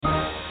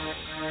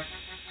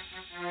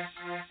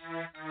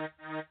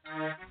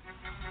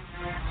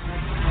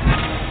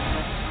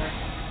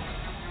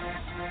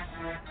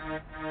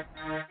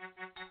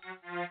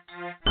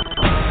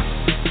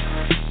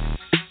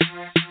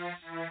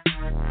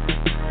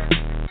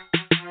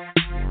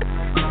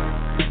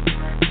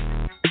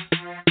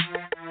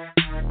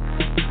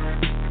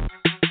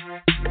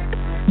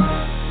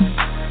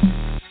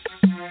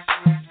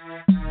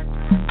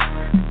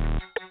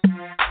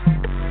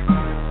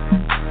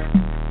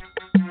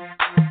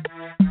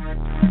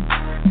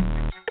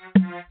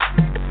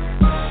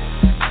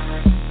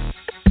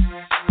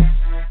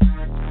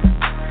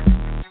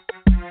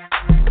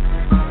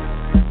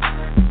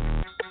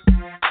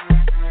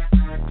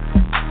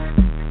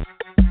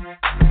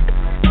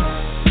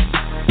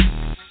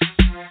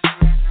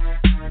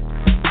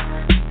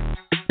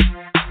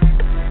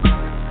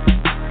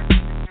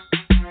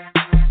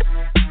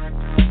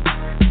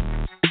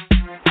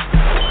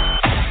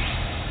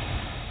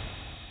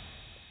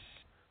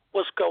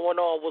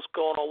What's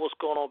going on? What's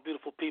going on,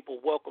 beautiful people?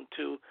 Welcome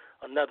to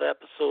another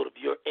episode of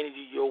Your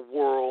Energy, Your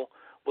World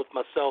with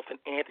myself and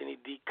Anthony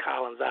D.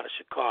 Collins out of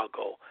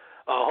Chicago.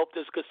 I hope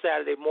this good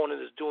Saturday morning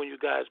is doing you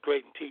guys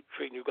great and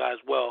treating you guys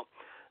well.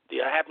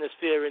 The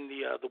atmosphere in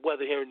the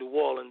weather here in New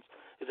Orleans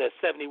is at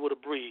 70 with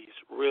a breeze.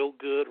 Real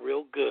good,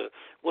 real good.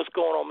 What's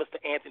going on, Mr.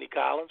 Anthony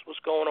Collins?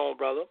 What's going on,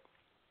 brother?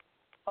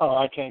 Oh,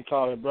 I can't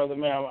call it, brother,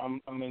 man.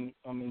 I'm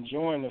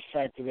enjoying the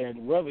fact of that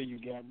weather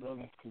you got,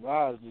 brother, because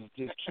ours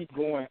just keep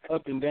going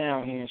up and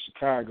down here in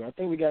Chicago. I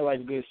think we got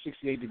like a good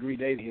 68-degree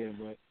day here,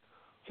 but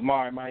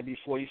tomorrow it might be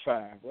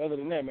 45. But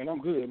other than that, man, I'm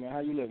good, man.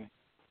 How you living?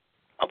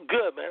 I'm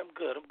good, man. I'm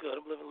good. I'm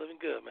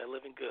living good, man.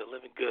 Living good,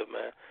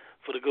 man.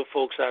 For the good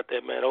folks out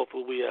there, man,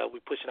 hopefully we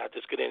pushing out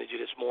this good energy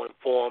this morning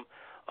for them.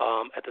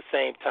 At the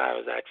same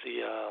time as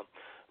actually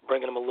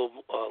bringing them a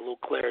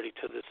little clarity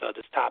to this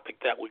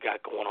topic that we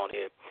got going on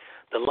here.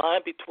 The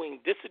line between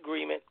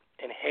disagreement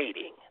and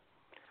hating.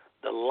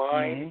 The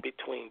line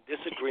between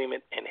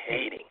disagreement and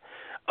hating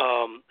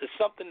is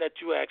something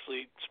that you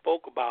actually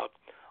spoke about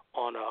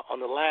on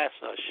the last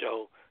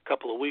show a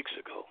couple of weeks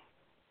ago.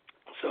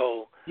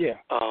 So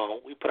yeah,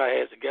 we put our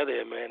heads together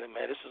here, man, and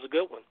man, this is a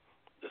good one.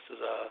 This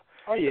is a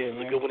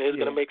good one. It's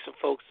going to make some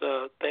folks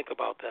think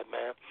about that,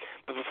 man.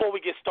 But before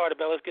we get started,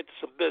 man, let's get to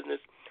some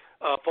business.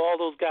 For all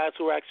those guys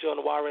who are actually on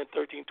the YRN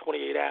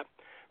 1328 app,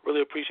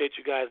 really appreciate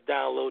you guys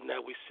downloading that.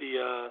 We see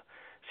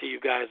you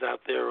guys out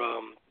there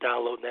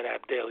downloading that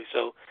app daily.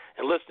 So,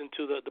 and listening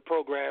to the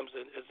programs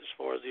as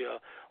far as the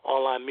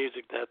online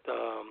music that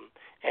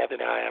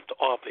Anthony and I have to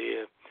offer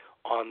here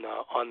on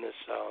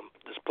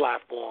this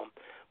platform,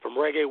 from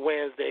Reggae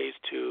Wednesdays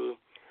to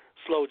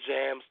slow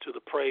jams to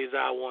the Praise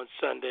Hour on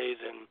Sundays,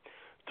 and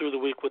through the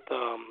week with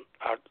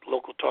our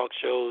local talk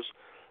shows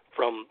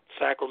from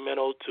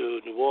Sacramento to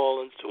New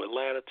Orleans to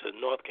Atlanta to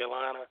North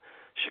Carolina,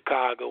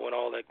 Chicago, and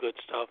all that good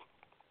stuff.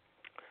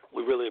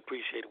 We really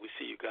appreciate it. We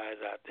see you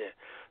guys out there.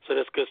 So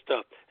that's good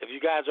stuff. If you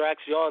guys are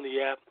actually on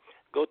the app,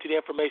 go to the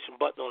information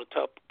button on the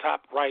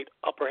top right,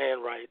 upper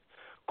hand right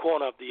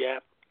corner of the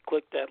app,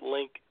 click that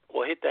link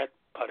or hit that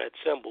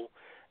symbol,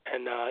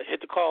 and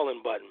hit the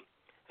call-in button.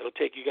 It'll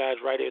take you guys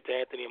right here to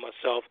Anthony and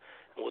myself,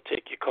 and we'll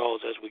take your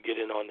calls as we get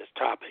in on this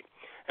topic.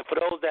 And for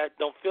those that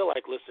don't feel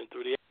like listening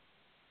through the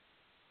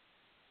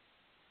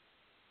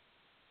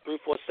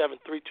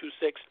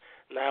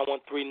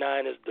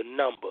 347-326-9139 is the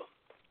number.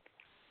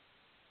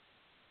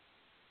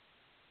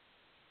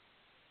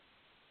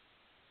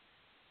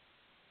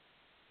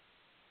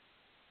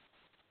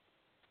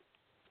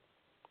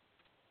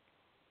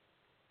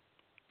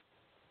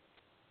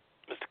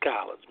 Mr.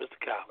 Collins.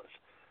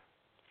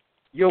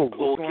 Yo, what's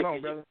going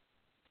on, brother?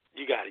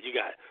 You got it.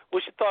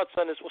 What's your thoughts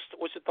on this?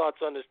 What's your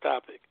thoughts on this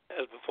topic?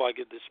 Before I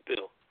get this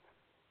spill.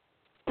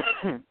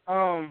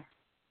 Well,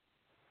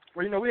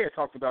 we had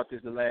talked about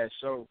this the last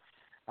show.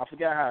 I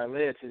forgot how it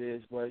led to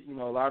this, but a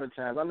lot of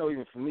times, I know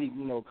even for me,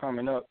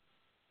 coming up,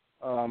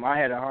 I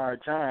had a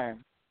hard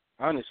time,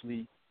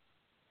 honestly,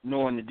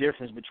 knowing the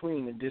difference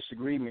between a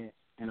disagreement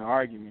and an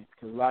argument.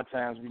 Because a lot of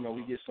times, we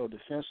get so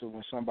defensive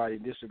when somebody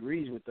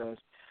disagrees with us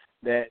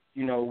that,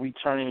 we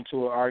turn it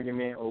into an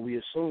argument, or we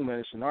assume that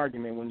it's an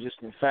argument when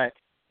just in fact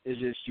it's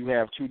just you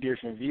have two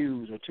different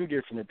views or two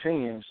different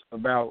opinions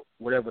about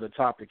whatever the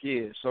topic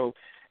is. So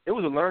it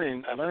was a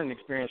learning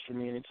experience for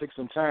me, and it took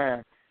some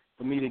time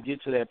for me to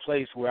get to that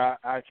place where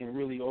I can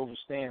really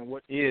understand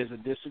what is a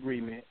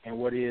disagreement and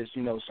what is,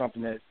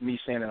 something that me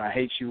saying that I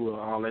hate you or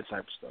all that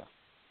type of stuff.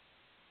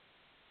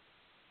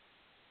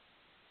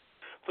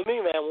 For me,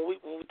 man, when we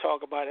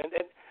talk about it,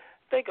 and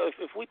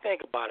if we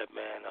think about it,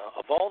 man,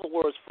 of all the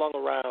words flung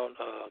around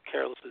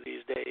carelessly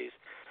these days,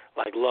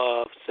 like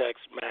love,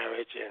 sex,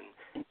 marriage,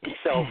 and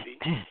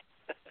selfie,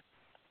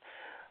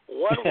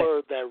 one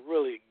word that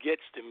really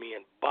gets to me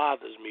and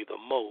bothers me the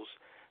most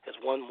is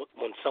when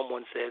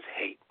someone says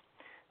hate.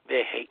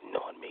 They're hating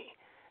on me.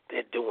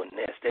 They're doing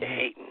this. They're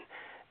hating.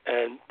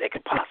 And there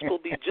could possibly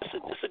be just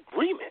a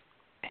disagreement.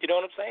 You know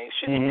what I'm saying?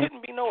 It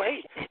couldn't be no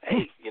hate.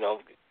 Hey,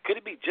 could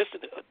it be just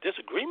a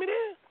disagreement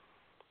here?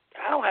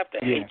 I don't have to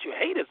hate you.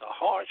 Hate is a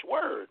harsh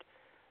word.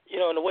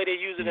 And the way they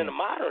use it in the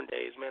modern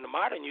days, man, the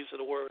modern use of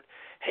the word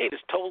hate is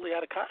totally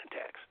out of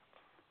context.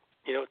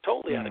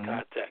 Totally out of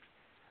context.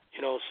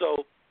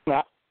 So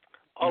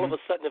all of a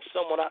sudden, if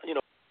someone,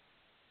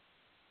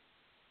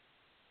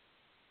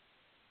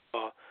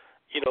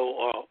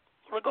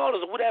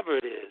 regardless of whatever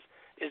it is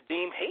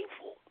deemed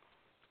hateful.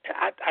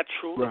 I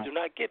truly do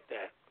not get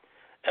that.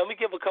 And we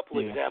give a couple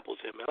of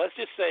examples here, man. Let's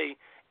just say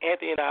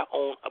Anthony and I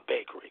own a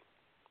bakery.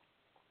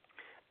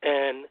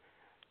 And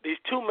these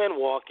two men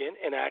walk in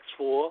and ask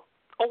for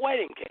a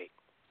wedding cake.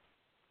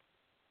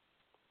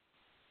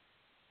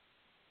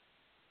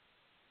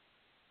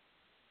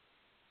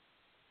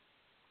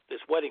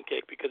 This wedding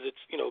cake, because it's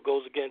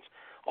goes against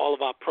all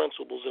of our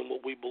principles and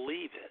what we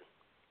believe in.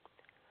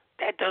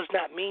 That does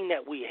not mean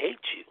that we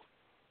hate you.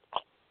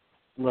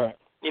 Right.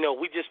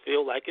 We just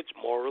feel like it's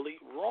morally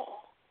wrong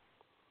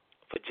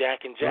for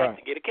Jack and Jack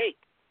to get a cake.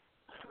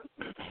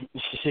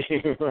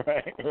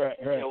 Right.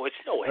 You know, it's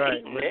no right.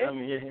 hating, man. I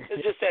mean, yeah.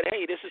 It's just that,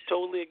 hey, this is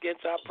totally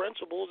against our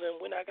principles, and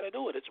we're not going to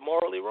do it. It's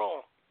morally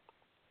wrong.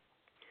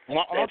 And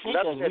I There's think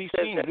nothing that says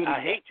that I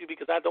examples. hate you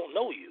because I don't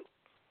know you.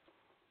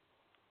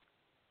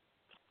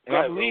 And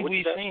I believe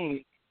we've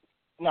seen.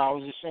 No, I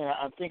was just saying.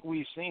 I think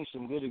we've seen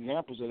some good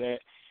examples of that.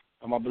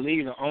 I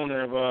believe the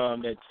owner of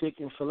that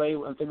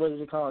Chick-fil-A, I think what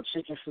is it called,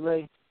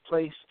 Chick-fil-A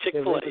place?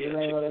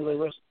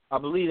 Chick-fil-A. I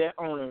believe that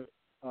owner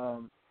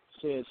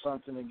said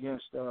something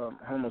against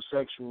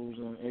homosexuals,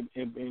 and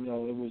it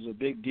was a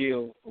big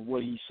deal of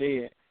what he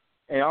said.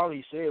 And all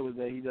he said was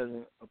that he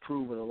doesn't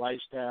approve of the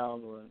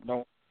lifestyle or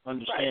don't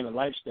understand the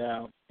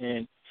lifestyle.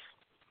 And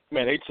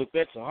man, they took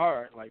that to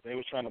heart. Like they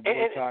were trying to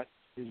boycott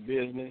his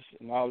business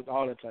and all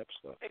that type of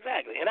stuff.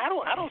 Exactly. And I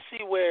don't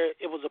see where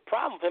it was a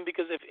problem with him,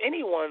 because if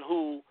anyone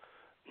who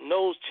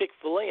knows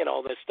Chick-fil-A and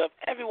all that stuff,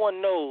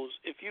 everyone knows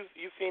if you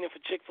fiending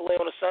for Chick-fil-A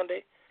on a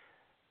Sunday,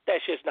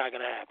 that shit's not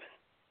going to happen.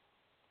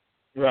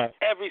 Right.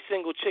 Every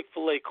single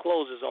Chick-fil-A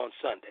closes on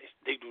Sundays.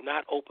 They do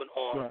not open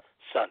on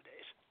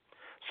Sundays.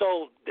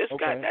 So this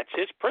guy, that's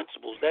his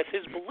principles. That's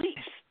his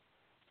beliefs.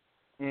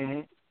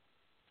 Mm-hmm.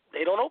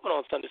 They don't open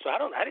on Sunday, so I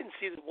didn't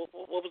see what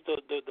was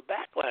the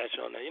backlash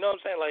on that. You know what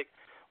I'm saying? Like,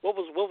 what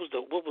was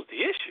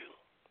the issue?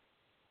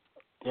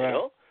 You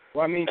know?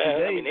 Well, I mean,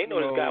 today, they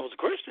know this guy was a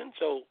Christian,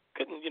 so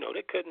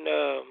they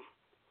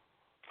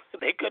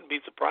couldn't be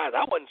surprised.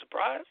 I wasn't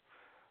surprised.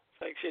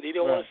 It's like, shit, he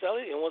didn't want to sell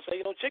it. He didn't want to sell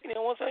you no chicken. He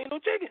didn't want to sell you no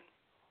chicken.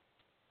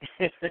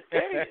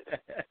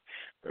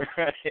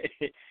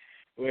 Right.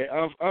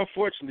 Well,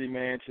 unfortunately,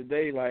 man,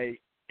 today,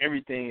 like,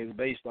 everything is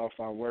based off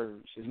our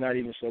words. It's not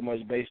even so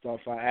much based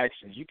off our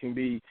actions. You can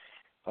be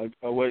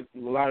what a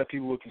lot of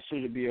people would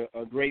consider to be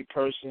a great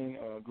person,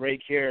 a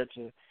great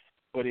character,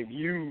 but if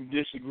you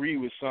disagree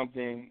with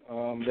something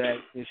that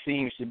it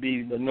seems to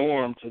be the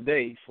norm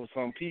today for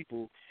some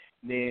people,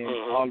 then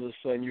all of a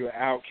sudden you're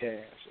an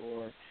outcast,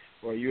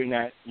 or you're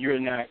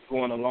not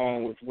going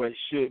along with what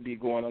should be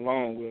going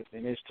along with,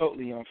 and it's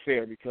totally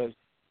unfair, because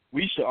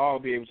we should all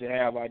be able to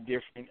have our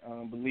different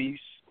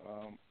beliefs,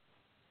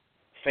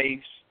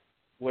 faiths,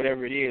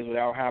 whatever it is,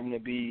 without having to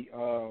be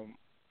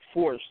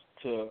forced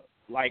to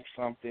like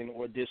something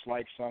or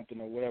dislike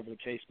something or whatever the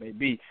case may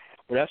be.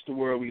 But that's the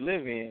world we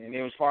live in. And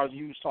then as far as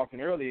you was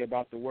talking earlier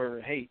about the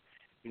word hate,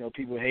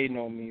 people hating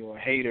on me or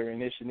hater and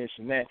this and this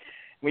and that.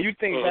 When you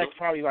think back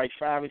probably like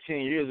 5 or 10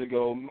 years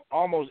ago,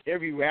 almost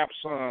every rap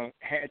song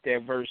had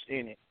that verse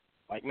in it.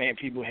 Like, man,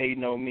 people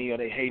hating on me, or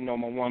they hating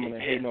on my woman, or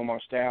hating on my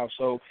style.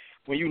 So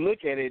when you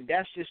look at it,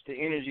 that's just the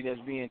energy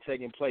that's being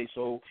taken place.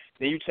 So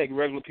then you take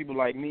regular people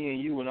like me and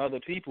you and other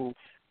people,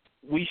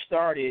 we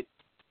started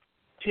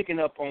picking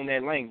up on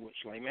that language.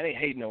 Like, man, they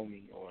hating on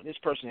me, or this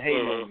person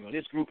hating on me, or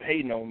this group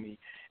hating on me.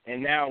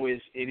 And now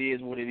it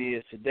is what it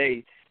is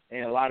today.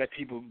 And a lot of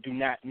people do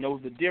not know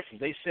the difference.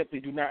 They simply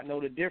do not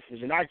know the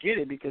difference. And I get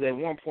it, because at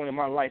one point in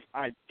my life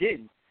I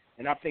didn't.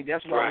 And I think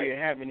that's why we're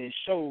having this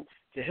show,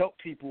 to help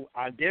people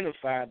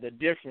identify the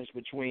difference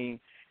between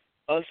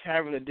us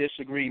having a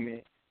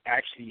disagreement,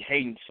 actually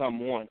hating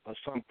someone or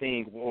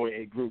something or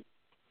a group.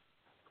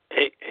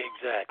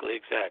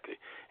 Exactly.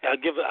 I'll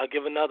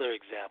give another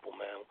example,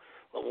 man.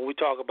 When we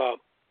talk about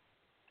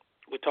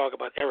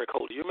Eric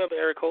Holder. You remember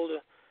Eric Holder,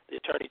 the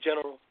Attorney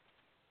General?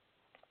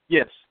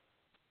 Yes.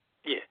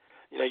 Yeah.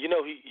 You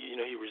know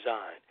he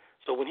resigned.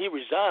 So when he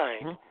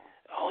resigned,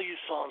 all you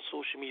saw on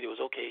social media was,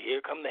 okay, here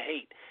come the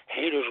hate.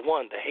 Haters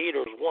won. The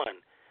haters won.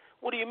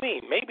 What do you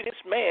mean? Maybe this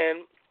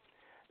man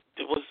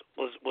was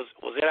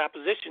in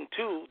opposition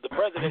to the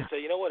president.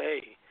 Say, you know what?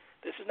 Hey,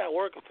 this is not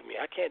working for me.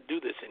 I can't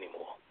do this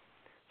anymore.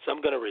 So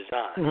I'm going to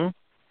resign.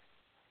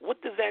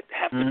 What does that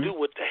have to do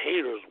with the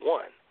haters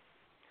won?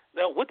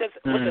 Now, what does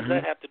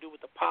that have to do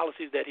with the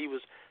policies that he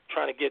was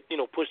trying to get,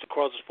 pushed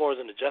across as far as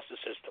in the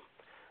justice system?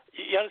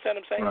 You understand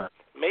what I'm saying? Right.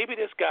 Maybe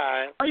this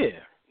guy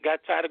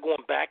got tired of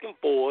going back and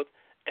forth,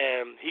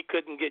 and he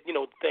couldn't get,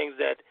 things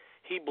that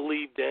he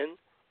believed in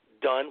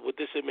done with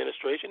this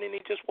administration, and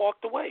he just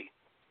walked away.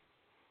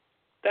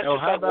 That's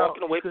just like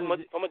walking away from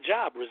a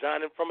job,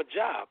 resigning from a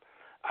job.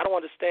 I don't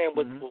understand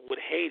what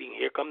hating.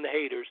 Here come the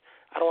haters.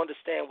 I don't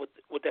understand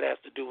what that has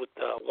to do with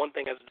one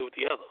thing has to do with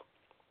the other.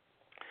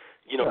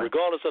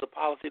 Regardless of the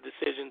policy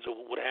decisions or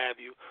what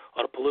have you,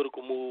 or the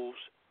political moves,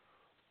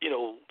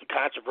 the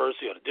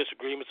controversy or the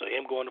disagreements or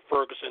him going to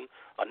Ferguson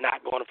or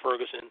not going to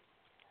Ferguson,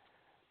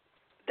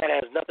 that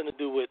has nothing to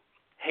do with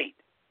hate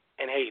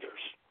and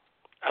haters.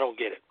 I don't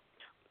get it.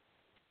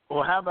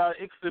 Well, how about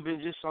it could have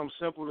been just something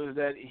simple as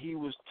that he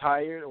was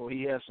tired, or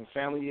he had some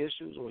family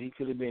issues, or he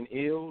could have been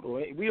ill,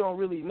 or we don't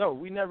really know.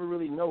 We never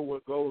really know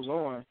what goes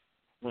on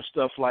when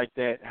stuff like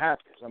that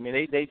happens. I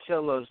mean, they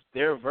tell us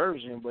their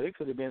version, but it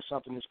could have been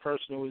something as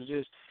personal as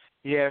just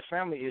he had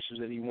family issues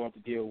that he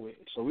wanted to deal with.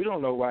 So we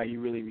don't know why he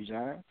really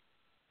resigned.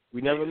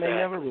 We may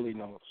never really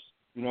know.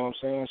 You know what I'm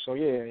saying? So,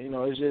 yeah,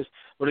 it's just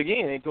 – but,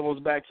 again, it goes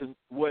back to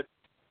what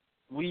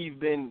we've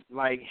been,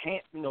 like,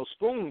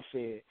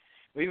 spoon-fed.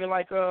 Even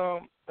like the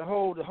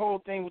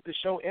whole thing with the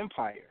show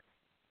Empire.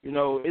 You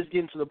know, it's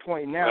getting to the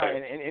point now, right.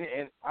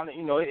 and I,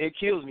 you know, it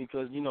kills me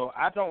because, you know,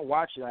 I don't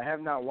watch it. I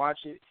have not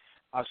watched it.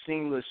 I've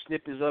seen little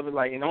snippets of it,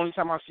 like, and the only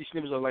time I see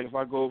snippets of it, like, if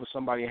I go over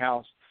somebody's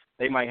house,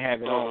 they might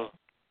have it on.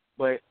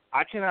 But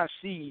I cannot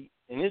see,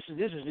 and this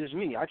is just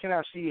me, I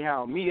cannot see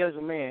how me as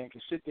a man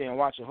can sit there and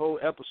watch a whole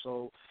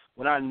episode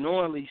when I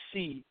normally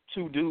see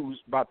two dudes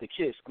about to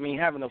kiss. I mean,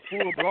 having a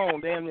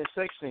full-blown damn near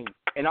sex scene.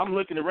 And I'm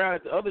looking around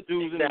at the other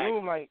dudes in the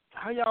room like,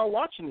 how y'all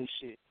watching this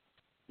shit?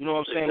 You know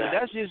what I'm saying? But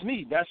that's just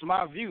me. That's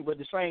my view. But at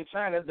the same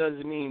time, that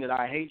doesn't mean that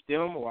I hate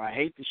them or I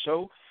hate the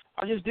show.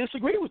 I just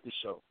disagree with the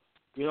show.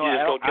 You know,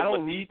 I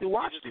don't need to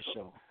watch the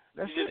show.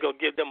 You just gonna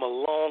give them a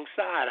long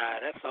side eye.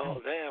 That's all.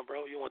 Damn,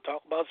 bro. You want to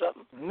talk about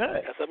something? Nah.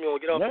 That's something you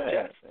want to get off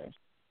your chest.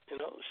 You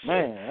know, shit.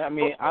 Man, I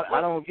mean, I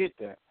don't get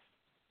that.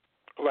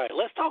 Right.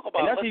 Let's talk about.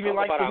 And that's even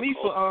like for me.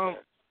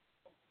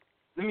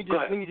 Let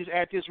me just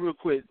add this real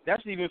quick.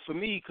 That's even for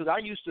me because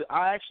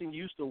I actually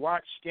used to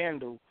watch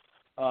Scandal,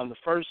 the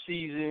first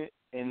season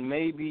and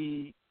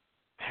maybe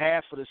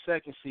half of the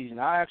second season.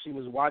 I actually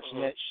was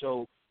watching that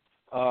show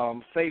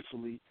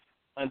faithfully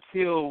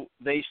until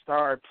they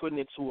started putting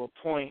it to a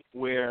point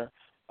where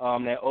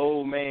that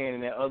old man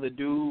and that other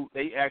dude,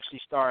 they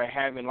actually started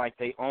having like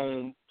their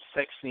own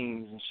sex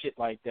scenes and shit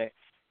like that.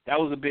 That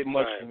was a bit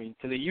much for me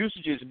because it used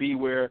to just be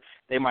where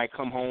they might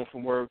come home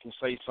from work and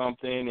say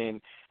something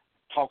and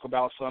talk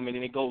about something, and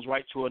then it goes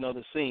right to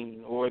another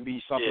scene, or it'd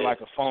be something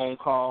like a phone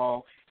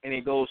call and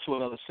it goes to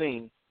another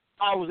scene.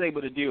 I was able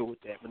to deal with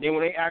that. But then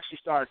when they actually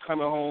started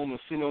coming home and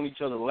sitting on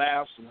each other's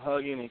laps and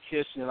hugging and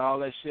kissing and all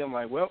that shit, I'm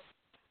like, well,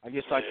 I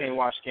guess I can't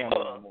watch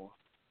Scandal no more.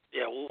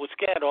 Yeah, well, with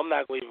Scandal, I'm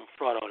not going to even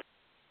front on it.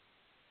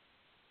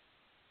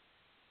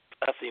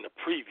 I seen a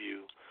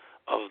preview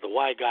of the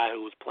white guy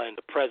who was playing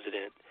the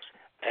president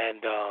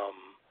and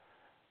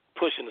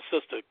pushing the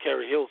sister,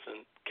 Carrie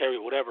Hilson, Carrie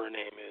whatever her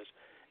name is,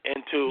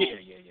 into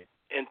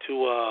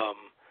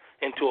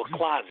a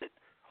closet,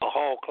 a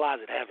hall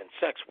closet, having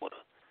sex with her.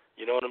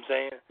 You know what I'm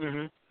saying?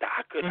 Mm-hmm.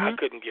 I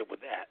couldn't get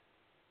with that.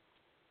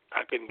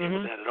 I couldn't get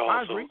with that at all.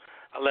 I agree.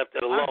 So I left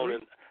that alone,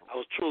 and I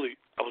was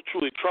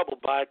truly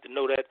troubled by it to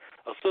know that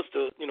a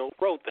sister, you know,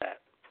 wrote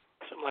that.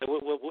 So I'm like,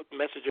 what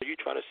message are you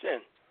trying to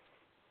send?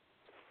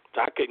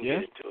 So I couldn't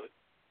get into it.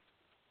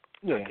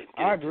 Yeah,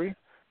 I agree.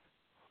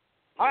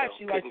 I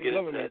actually like the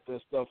government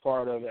stuff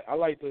part of it. I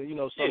like the, you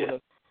know, some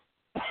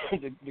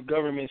of the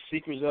government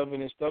secrets of it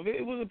and stuff.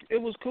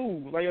 It was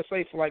cool. Like I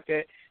say, for like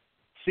that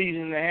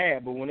season and a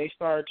half. But when they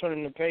started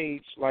turning the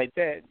page like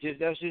that,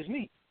 that's just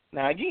me.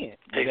 Now again,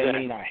 does that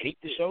mean I hate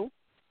the show?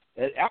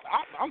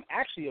 I'm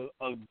actually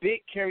a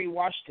big Kerry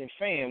Washington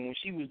fan. When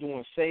she was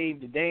doing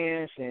Save the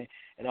Dance and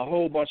a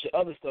whole bunch of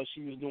other stuff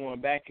she was doing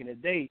back in the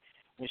day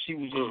when she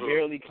was just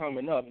barely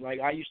coming up. Like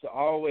I used to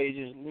always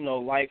just, you know,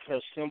 like her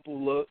simple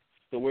look,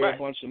 to wear a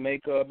bunch of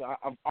makeup.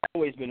 I've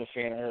always been a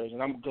fan of hers,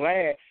 and I'm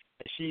glad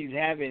that she's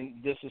having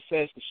the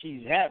success that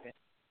she's having.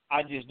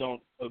 I just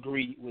don't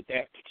agree with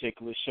that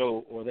particular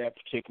show or that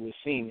particular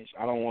scene.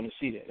 I don't want to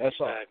see that. That's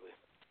all. Exactly.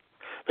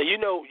 But you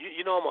know,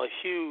 I'm a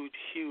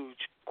huge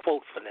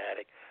quote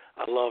fanatic.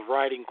 I love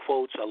writing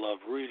quotes. I love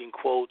reading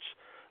quotes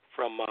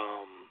from,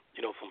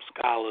 from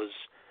scholars,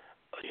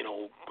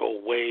 go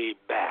way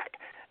back.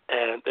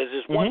 And there's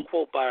this one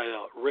quote by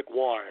Rick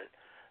Warren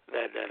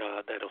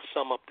that'll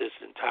sum up this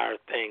entire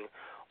thing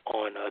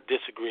on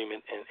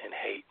disagreement and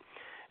hate.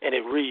 And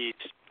it reads,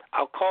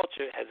 our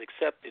culture has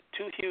accepted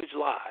two huge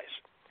lies.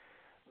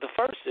 The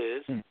first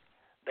is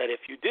that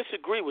if you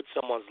disagree with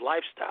someone's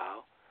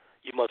lifestyle,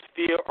 you must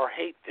fear or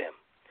hate them.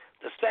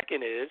 The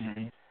second is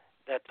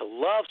that to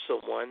love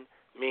someone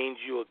means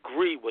you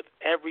agree with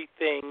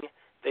everything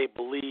they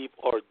believe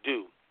or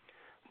do.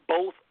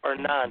 Both are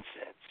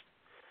nonsense.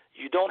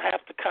 You don't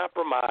have to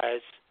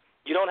compromise.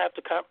 You don't have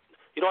to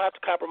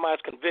compromise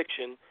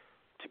conviction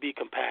to be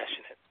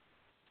compassionate.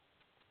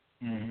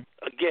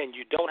 Again,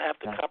 you don't have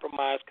to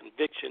compromise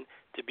conviction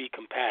to be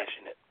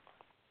compassionate.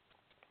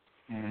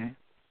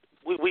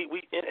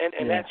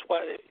 That's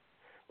why,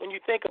 when you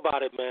think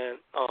about it, man,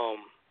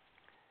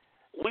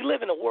 we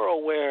live in a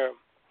world where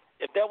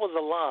if there was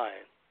a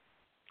line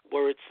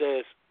where it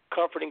says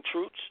comforting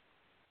truths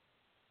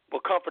or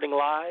comforting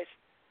lies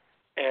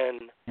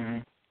and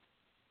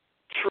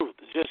truth,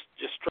 just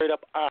straight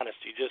up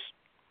honesty, just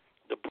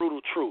the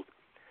brutal truth,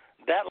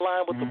 that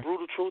line with the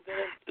brutal truth in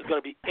it is going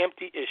to be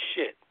empty as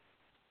shit.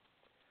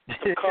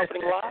 Some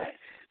comforting lies,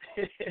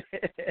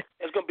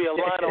 it's going to be a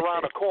line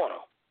around the corner,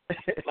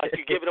 like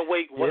you're giving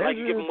away,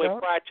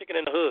 fried chicken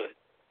in the hood.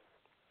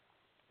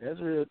 That's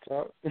real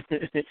talk.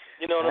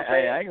 You know what I'm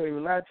saying? I ain't gonna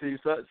even lie to you.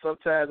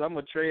 Sometimes I'm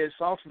gonna tread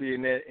softly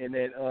in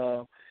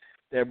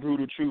that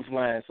brutal truth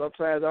line.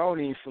 Sometimes I don't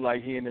even feel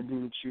like hearing the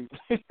brutal truth.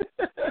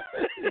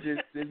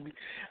 It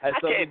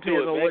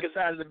depends on what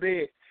side of the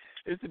bed.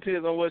 It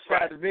depends on what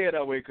side of the bed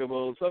I wake up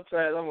on.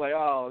 Sometimes I'm like,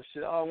 oh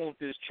shit, I want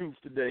this truth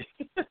today.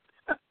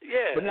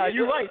 But now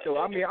you're right though.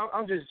 I mean,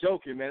 I'm just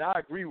joking, man. I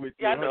agree with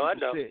you. 100%. I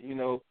know. You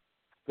know,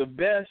 the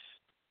best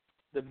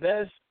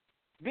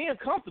being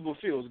comfortable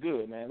feels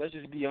good, man. Let's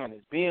just be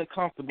honest. Being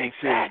comfortable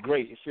feels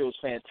great. It feels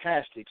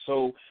fantastic.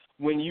 So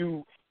when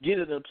you get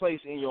in a place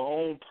in your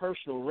own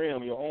personal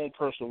realm, your own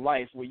personal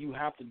life, where you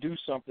have to do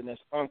something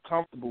that's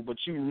uncomfortable, but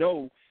you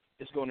know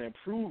it's going to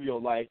improve your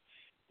life,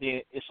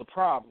 then it's a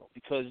problem,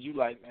 because you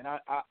like, man,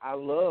 I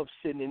love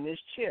sitting in this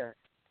chair.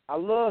 I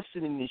love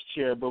sitting in this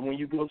chair, but when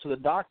you go to the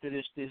doctor,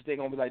 they're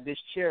going to be like, this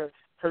chair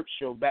hurts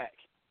your back.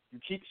 You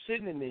keep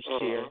sitting in this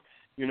chair,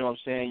 you know what I'm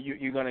saying,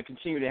 you're going to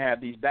continue to have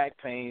these back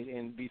pains,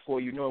 and before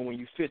you know it, when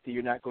you're 50,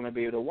 you're not going to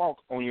be able to walk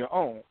on your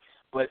own.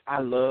 But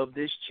I love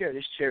this chair.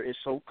 This chair is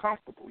so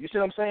comfortable. You see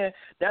what I'm saying?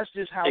 That's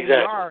just how we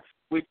are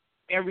with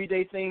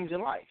everyday things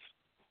in life.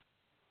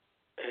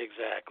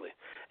 Exactly.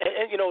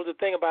 And you know, the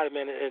thing about it,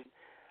 man, and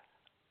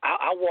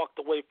I walked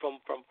away from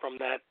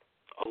that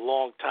a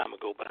long time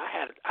ago, but I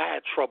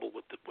had trouble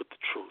with the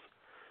truth.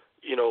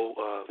 You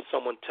know,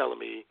 someone telling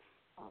me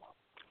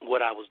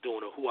what I was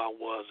doing or who I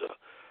was, or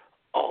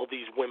all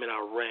these women I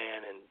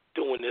ran and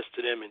doing this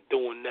to them and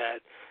doing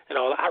that, and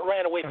all. I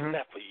ran away from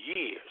that for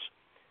years.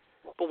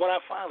 But when I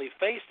finally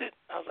faced it,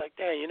 I was like,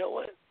 dang, you know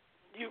what?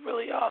 You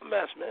really are a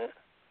mess, man.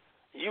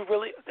 You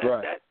really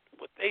that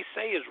what they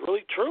say is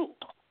really true.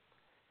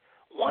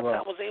 Once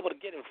I was able to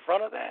get in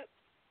front of that,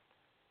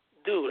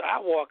 dude, I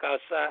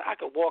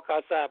could walk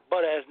outside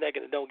butt ass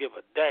naked and don't give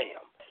a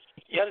damn.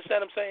 You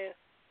understand what I'm saying?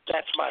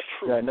 That's my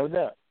truth. Yeah, no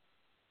doubt.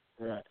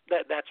 Right.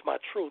 That's my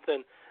truth.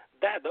 And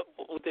that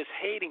with this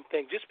hating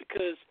thing, just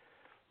because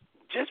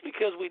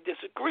we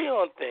disagree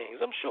on things,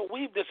 I'm sure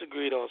we've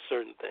disagreed on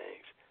certain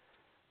things.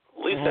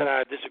 Lisa and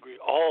I disagree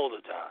all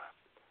the time.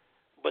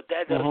 But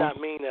that does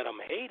not mean that I'm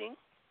hating.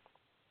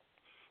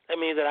 That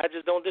means that I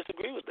just don't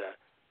disagree with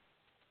that.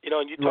 You know,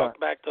 and you talk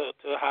back to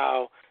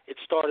how it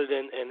started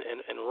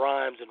in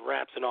rhymes and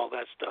raps and all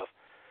that stuff.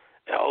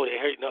 And,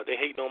 they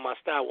hating on my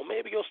style. Well,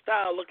 maybe your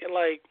style looking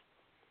like,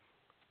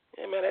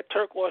 hey, man, that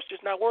turquoise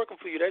just not working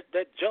for you.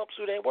 That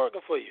jumpsuit ain't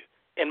working for you.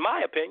 In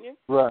my opinion.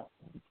 Right.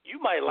 You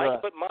might like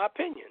it, but my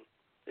opinion.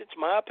 It's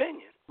my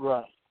opinion.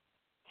 Right.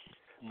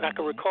 I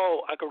can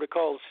recall a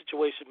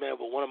situation, man,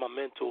 with one of my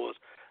mentors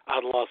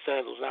out in Los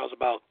Angeles when I was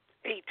about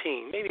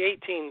 18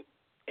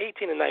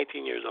 and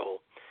 19 years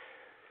old.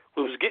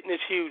 We was getting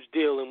this huge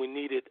deal, and we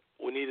needed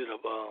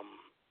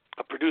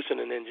a producer and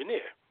an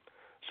engineer.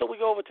 So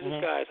we go over to this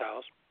guy's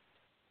house,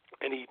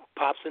 and he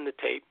pops in the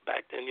tape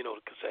back then, you know,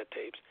 the cassette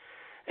tapes,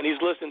 and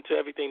he's listening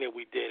to everything that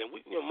we did. And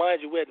we, you know,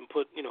 mind you, we hadn't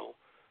put, you know,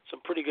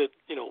 some pretty good,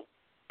 you know,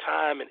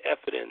 time and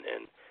effort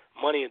and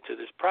money into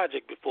this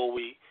project before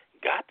we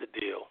got the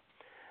deal.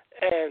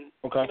 And,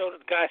 you know,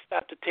 the guy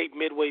stopped the tape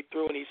midway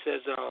through, and he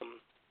says,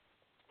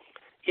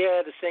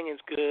 yeah, the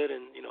singing's good,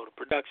 and, you know, the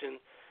production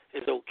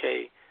is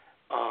okay,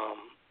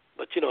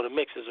 but, you know, the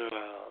mixes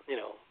are, you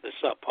know, they're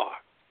subpar.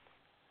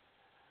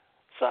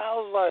 So I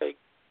was like,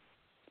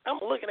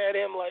 I'm looking at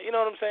him like, you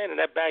know what I'm saying? And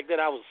that back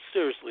then I was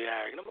seriously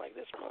arrogant. I'm like,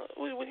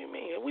 what do you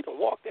mean? We done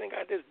walked in and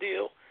got this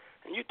deal,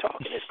 and you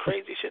talking this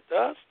crazy shit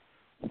to us?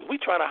 We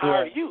trying to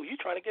hire you.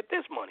 You trying to get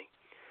this money.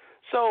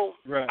 So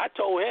I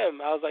told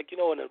him, I was like, you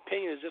know, an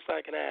opinion is just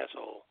like an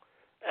asshole.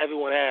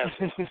 Everyone has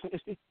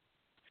one.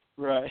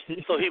 Right.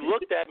 So he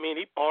looked at me and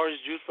he orange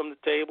juice from the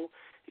table.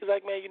 He's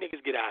like, man, you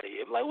niggas get out of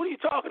here. I'm like, what are you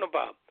talking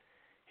about?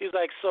 He's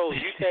like, so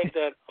you think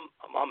that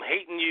I'm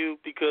hating you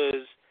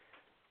because,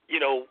 you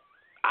know,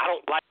 I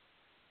don't like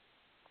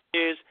what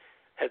years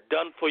has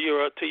done for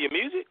your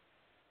music?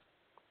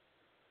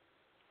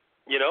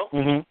 You know?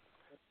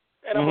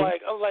 And I'm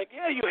like,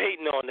 yeah, you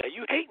hating on that.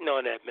 You hating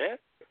on that, man.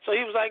 So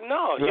he was like,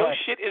 no, your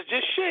shit is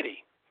just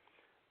shitty.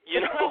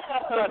 You know?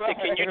 So I said,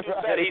 can you do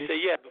better? He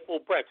said, yeah, before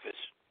breakfast.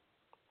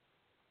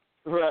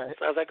 Right.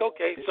 So I was like,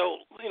 okay.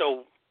 So, you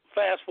know,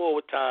 fast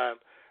forward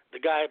time, the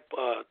guy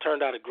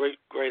turned out a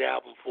great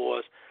album for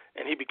us,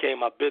 and he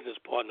became my business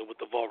partner with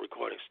the Vault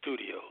Recording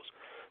Studios.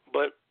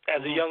 But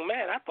as a young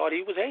man, I thought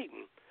he was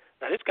hating.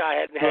 Now, this guy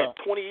hadn't had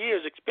 20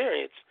 years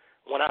experience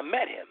when I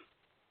met him.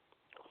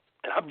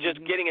 And I'm just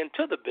getting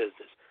into the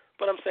business.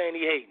 But I'm saying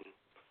he hating.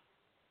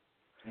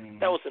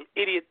 That was some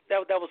idiot.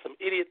 That was some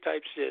idiot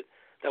type shit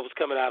that was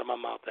coming out of my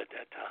mouth at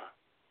that time.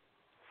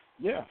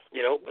 Yeah.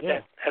 You know, but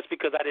that's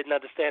because I didn't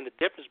understand the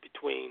difference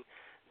between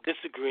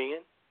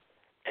disagreeing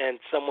and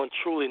someone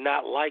truly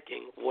not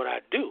liking what I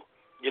do.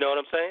 You know what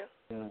I'm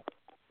saying?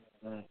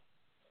 Yeah.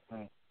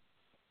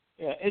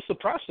 Yeah, it's a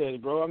process,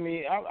 bro. I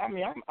mean,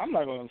 I'm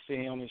not going to sit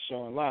here on this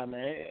show and lie,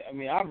 man. I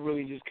mean, I've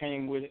really just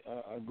came with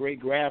a great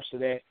grasp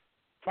of that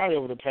probably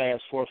over the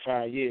past 4 or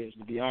 5 years,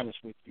 to be honest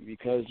with you,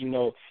 because, you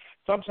know,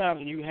 sometimes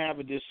when you have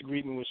a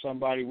disagreement with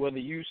somebody, whether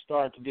you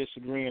start to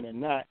disagreeing or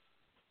not,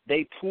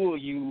 they pull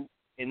you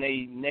in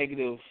a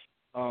negative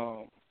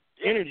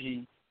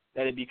energy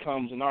that it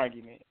becomes an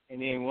argument.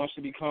 And then once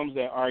it becomes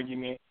that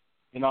argument,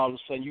 then all of a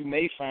sudden you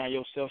may find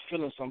yourself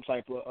feeling some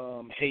type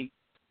of hate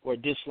or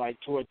dislike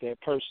toward that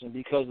person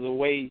because of the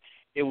way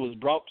it was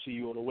brought to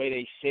you or the way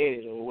they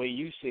said it or the way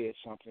you said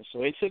something.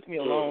 So it took me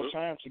a long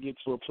time to get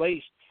to a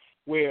place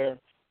where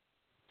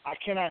I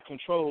cannot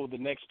control the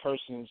next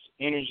person's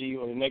energy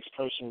or the next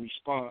person's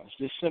response.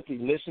 Just simply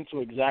listen to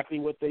exactly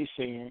what they're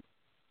saying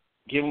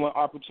Give them an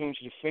opportunity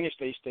to finish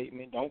their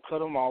statement. Don't cut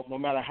them off, no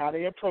matter how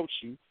they approach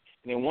you.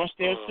 And then once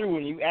they're through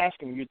and you ask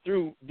them, you're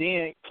through,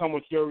 then come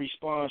with your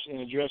response and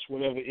address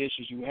whatever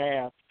issues you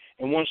have.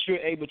 And once you're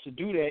able to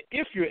do that,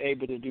 if you're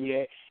able to do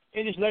that,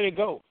 then just let it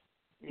go.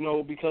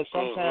 Because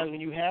sometimes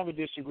when you have a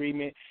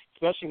disagreement,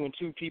 especially when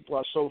two people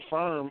are so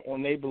firm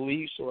on their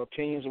beliefs or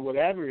opinions or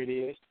whatever it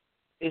is,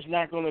 it's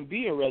not going to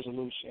be a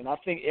resolution. I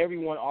think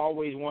everyone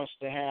always wants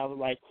to have,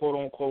 like,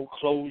 quote-unquote,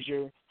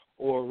 closure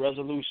or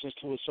resolutions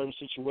to a certain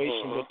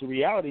situation. But the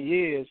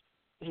reality is,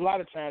 a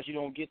lot of times you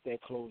don't get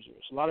that closure.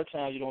 A lot of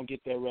times you don't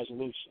get that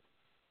resolution.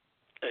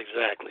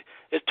 Exactly.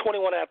 It's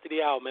 21 after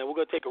the hour, man. We're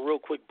going to take a real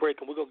quick break,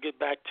 and we're going to get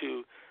back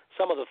to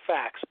some of the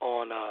facts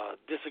on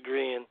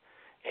disagreeing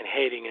and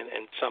hating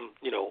and some,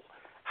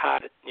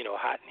 hot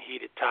and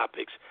heated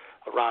topics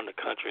around the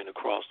country and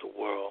across the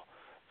world.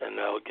 And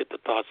we'll get the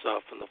thoughts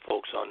from the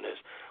folks on this.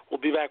 We'll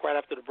be back right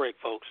after the break,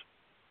 folks.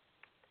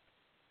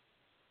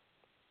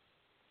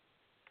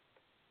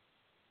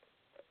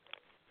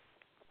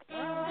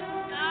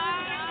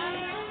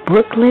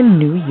 Brooklyn,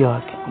 New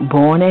York,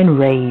 born and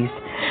raised.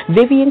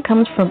 Vivian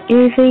comes from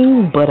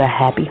anything but a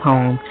happy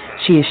home.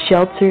 She is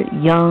sheltered,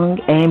 young,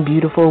 and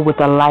beautiful with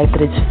a life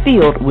that is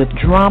filled with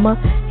drama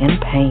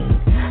and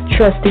pain,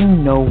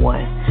 trusting no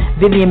one.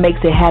 Vivian makes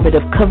a habit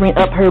of covering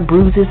up her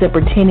bruises and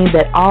pretending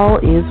that all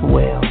is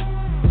well.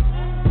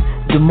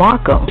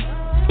 DeMarco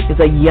is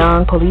a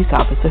young police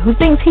officer who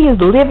thinks he is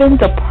living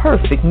the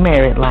perfect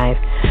married life.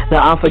 The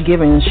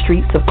unforgiving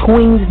streets of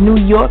Queens, New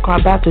York are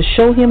about to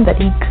show him that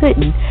he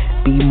couldn't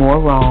be more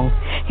wrong.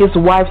 His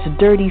wife's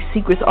dirty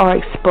secrets are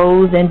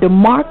exposed, and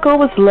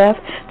DeMarco is left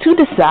to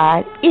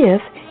decide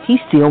if he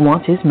still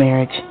wants his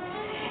marriage.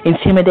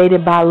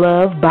 Intimidated by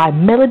Love by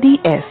Melody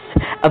S.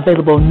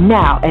 Available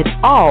now at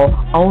all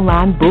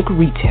online book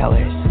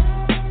retailers.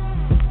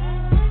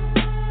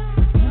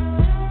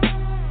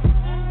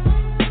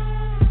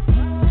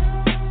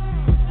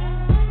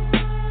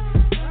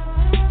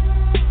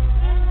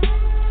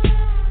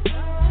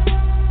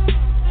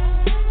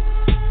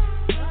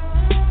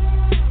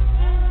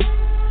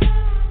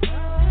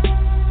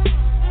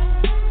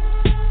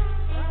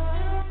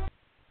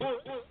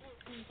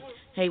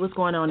 Hey, what's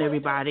going on,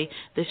 everybody?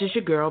 This is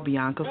your girl,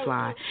 Bianca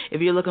Fly. If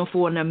you're looking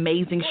for an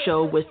amazing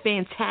show with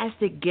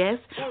fantastic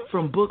guests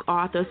from book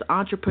authors,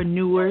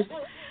 entrepreneurs,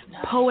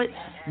 poets,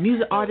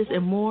 music artists,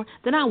 and more,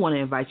 then I want to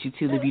invite you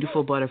to the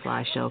Beautiful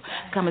Butterfly Show.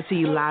 Coming to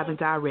you live and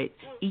direct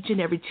each and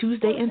every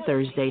Tuesday and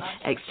Thursday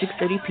at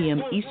 6:30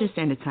 p.m. Eastern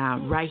Standard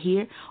Time right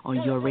here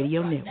on your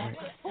radio network.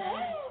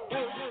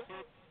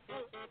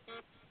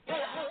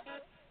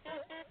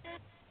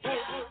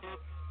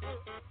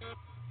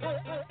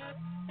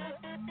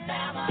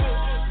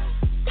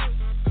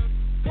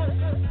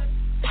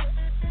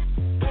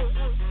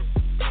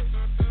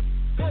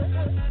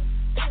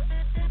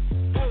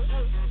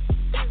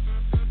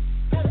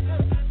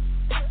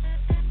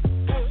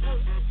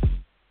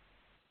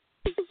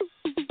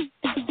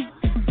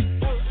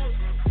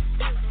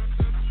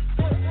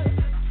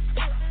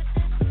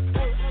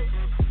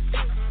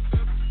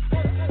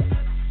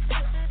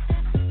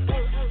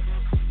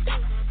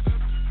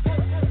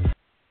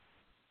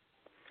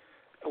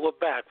 We're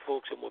back,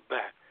 folks, and we're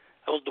back.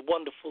 That was the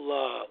wonderful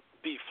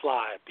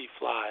B-Fly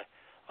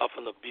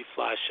from the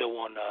B-Fly show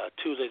on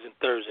Tuesdays and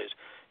Thursdays.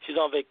 She's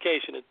on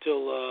vacation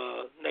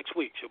until next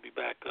week. She'll be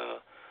back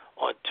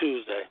on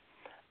Tuesday.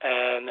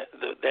 And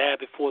the ad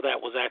before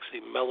that was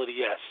actually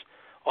Melody S.,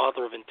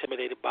 author of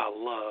Intimidated by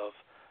Love.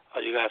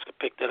 You guys can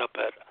pick that up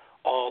at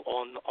all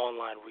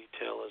online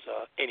retailers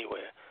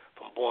anywhere,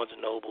 from Barnes &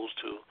 Nobles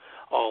to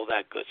all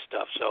that good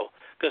stuff. So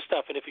good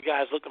stuff. And if you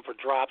guys looking for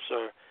drops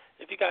or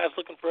if you guys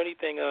looking for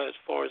anything as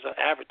far as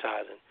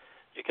advertising,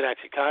 you can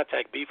actually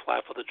contact B-Fly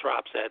for the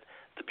drops at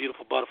the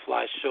Beautiful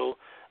Butterfly Show.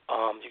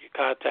 You can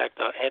contact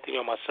Anthony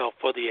or myself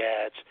for the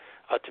ads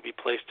to be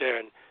placed there,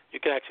 and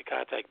you can actually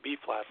contact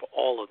B-Fly for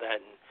all of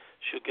that, and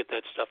she'll get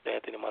that stuff to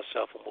Anthony and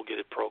myself, and we'll get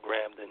it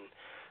programmed and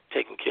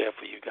taken care of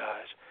for you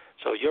guys.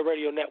 So your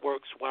radio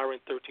networks,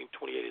 Wiring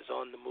 1328 is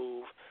on the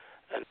move,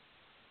 and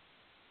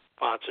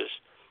sponsors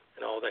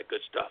and all that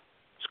good stuff.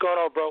 What's going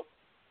on, bro?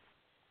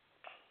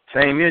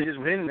 Same here, just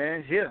winning,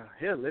 man. Here,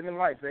 living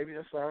life, baby.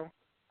 That's all.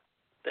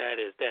 That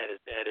is.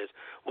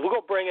 Well, we're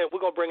gonna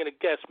bring in a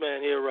guest,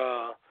 man. Here,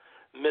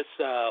 Miss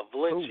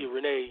Valencia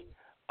Renee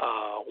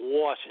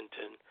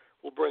Washington.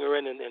 We'll bring her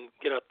in and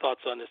get our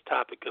thoughts on this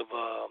topic of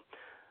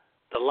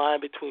the line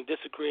between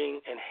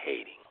disagreeing and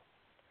hating.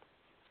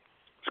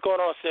 What's going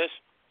on, sis?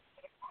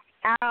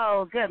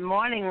 Oh, good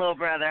morning, little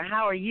brother.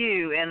 How are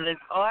you and this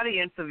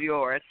audience of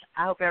yours?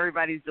 I hope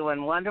everybody's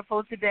doing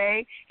wonderful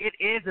today. It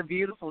is a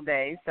beautiful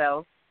day,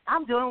 so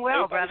I'm doing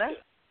well, brother. Good.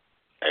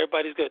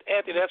 Everybody's good.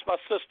 Anthony, that's my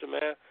sister,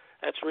 man.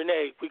 That's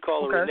Renee. We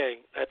call her Renee.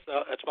 That's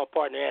my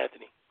partner,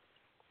 Anthony.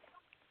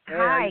 Hey,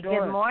 hi,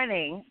 good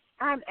morning.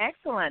 I'm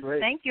excellent. Great.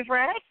 Thank you for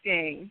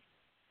asking.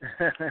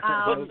 No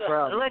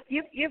problem. Look,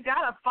 you've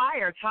got a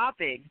fire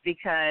topic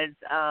because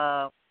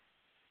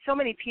so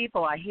many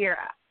people I hear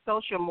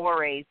social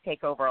mores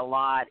take over a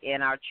lot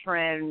and our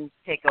trends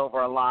take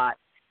over a lot.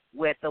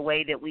 with the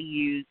way that we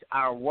use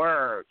our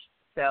words.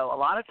 So a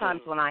lot of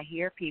times when I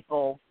hear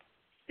people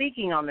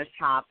speaking on this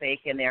topic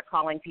and they're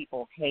calling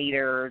people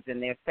haters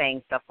and they're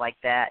saying stuff like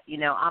that,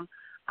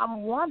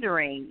 I'm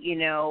wondering,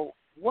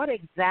 what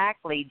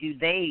exactly do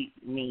they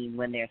mean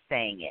when they're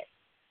saying it?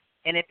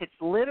 And if it's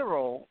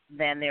literal,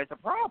 then there's a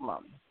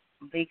problem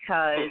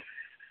because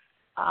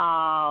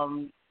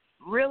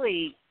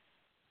really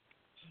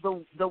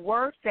the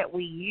words that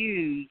we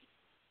use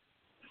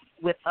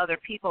with other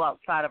people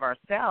outside of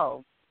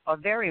ourselves are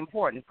very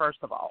important, first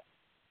of all.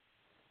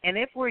 And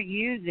if we're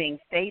using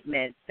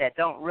statements that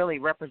don't really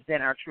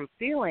represent our true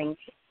feelings,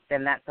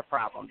 then that's a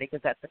problem because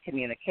that's a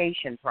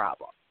communication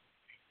problem.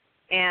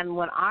 And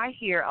when I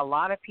hear a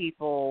lot of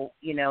people,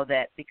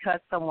 that because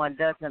someone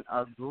doesn't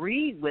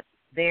agree with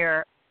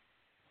their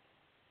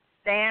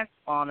stance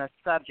on a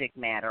subject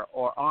matter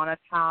or on a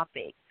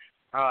topic,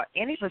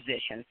 any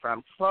position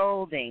from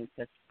clothing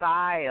to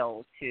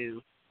style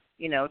to,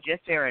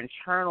 just their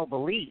internal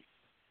beliefs,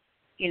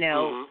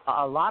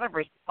 a lot of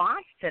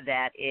response to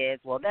that is,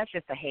 well, that's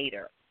just a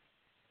hater.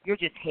 You're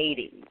just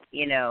hating,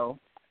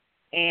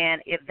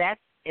 And if that's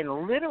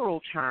in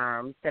literal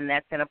terms, then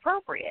that's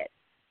inappropriate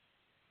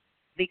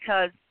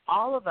because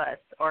all of us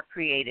are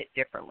created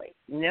differently.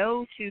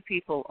 No two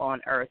people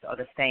on earth are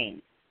the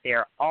same.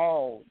 They're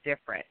all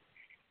different.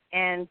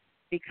 And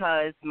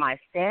because my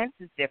stance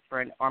is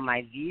different or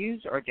my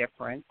views are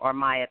different or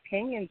my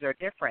opinions are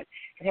different,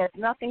 it has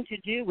nothing to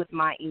do with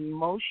my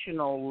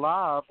emotional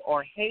love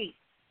or hate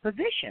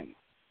position.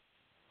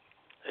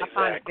 Exactly. I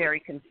find it very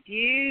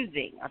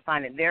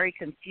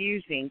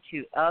confusing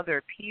to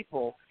other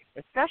people,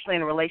 especially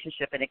in a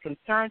relationship, and it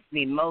concerns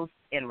me most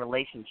in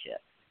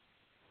relationships.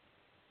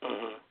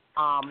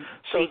 Mm-hmm.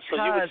 So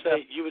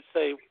you would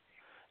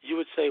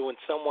say when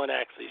someone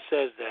actually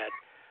says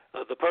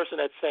that, the person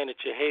that's saying that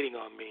you're hating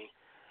on me,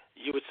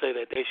 you would say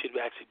that they should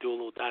actually do a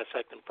little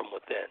dissecting from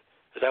within.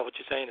 Is that what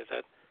you're saying? Is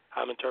that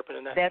how I'm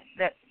interpreting that?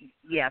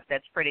 Yes,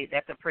 that's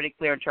a pretty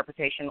clear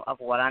interpretation of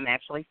what I'm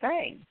actually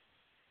saying.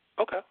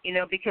 Okay.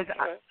 Because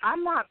okay.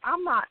 I'm not,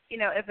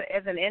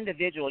 as an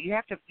individual, you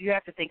have to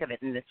think of it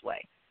in this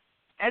way.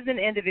 As an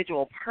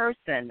individual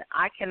person,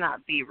 I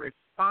cannot be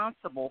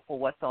responsible for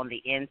what's on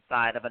the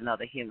inside of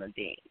another human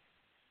being.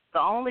 The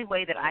only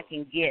way that I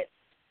can get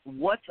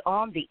what's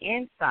on the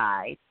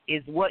inside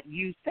is what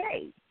you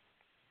say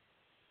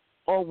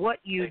or what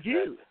you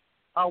do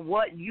or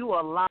what you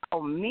allow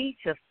me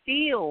to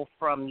feel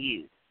from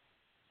you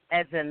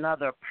as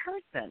another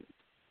person.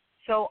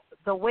 So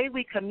the way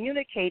we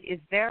communicate is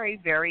very,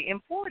 very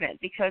important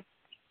because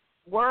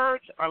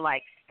words are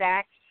like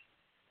stacks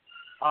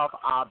of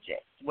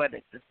objects, whether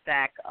it's a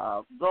stack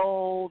of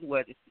gold,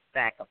 whether it's a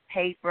stack of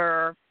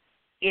paper,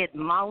 it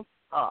mounts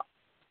up.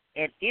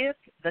 And if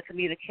the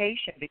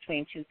communication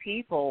between two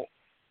people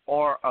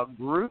or a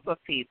group of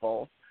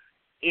people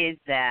is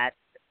that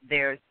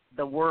there's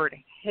the word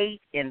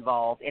hate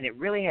involved and it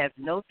really has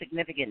no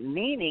significant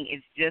meaning,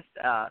 it's just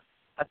a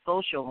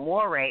social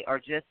moire or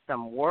just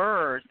some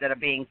words that are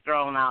being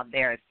thrown out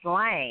there as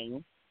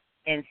slang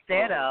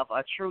instead of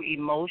a true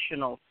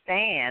emotional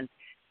stand,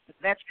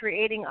 that's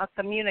creating a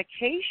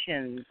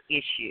communications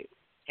issue.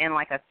 And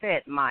like I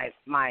said, my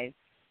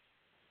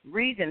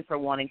reason for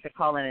wanting to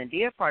call in and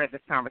be a part of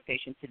this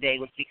conversation today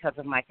was because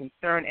of my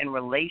concern in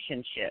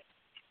relationships.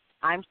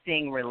 I'm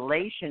seeing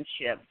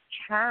relationships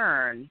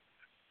turn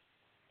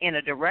in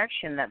a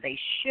direction that they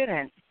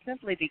shouldn't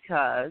simply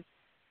because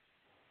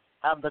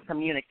of the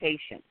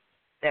communication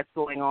that's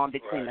going on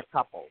between the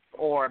couples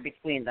or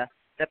between the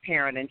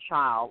parent and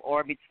child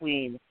or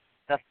between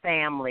the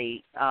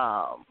family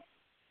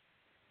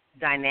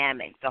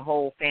dynamic, the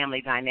whole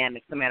family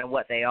dynamics, no matter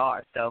what they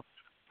are. So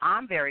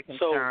I'm very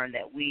concerned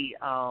that we,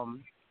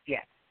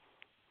 yes.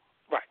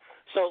 Right.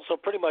 So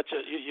pretty much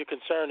your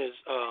concern is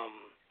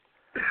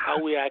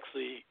how we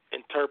actually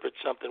interpret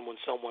something when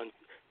someone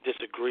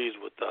disagrees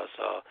with us.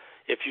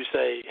 If you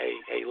say,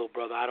 hey, little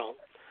brother, I don't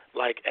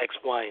like X,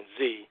 Y, and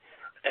Z,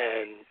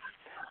 and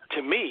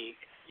to me,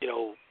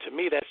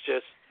 that's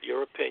just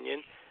your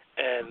opinion.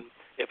 And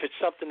if it's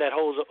something that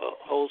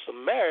holds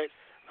some merit,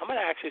 I'm going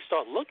to actually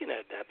start looking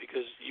at that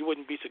because you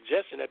wouldn't be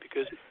suggesting that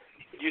because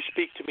you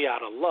speak to me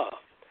out of love.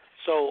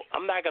 So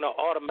I'm not going to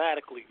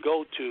automatically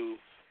go to,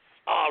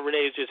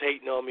 Renee's just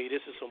hating on me.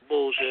 This is some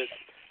bullshit.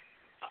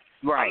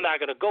 Right. I'm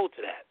not going to go to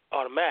that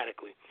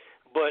automatically.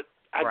 But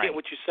I get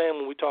what you're saying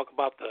when we talk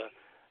about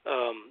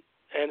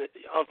and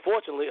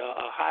unfortunately,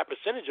 a high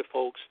percentage of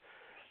folks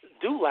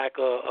do lack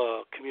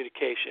a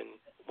communication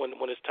when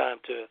it's time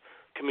to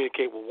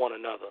communicate with one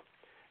another.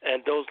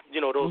 And those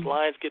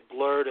lines get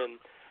blurred and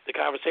the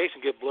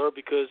conversation get blurred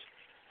because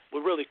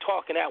we're really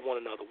talking at one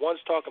another. One's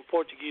talking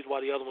Portuguese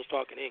while the other one's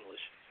talking English.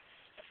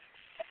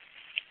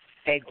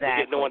 Exactly.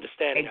 We get no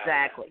understanding.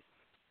 Exactly.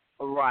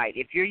 Right.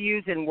 If you're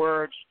using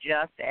words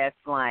just as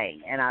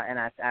slang, and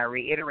I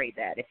reiterate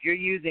that, if you're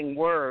using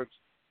words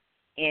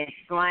in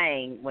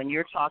slang when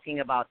you're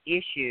talking about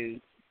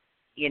issues,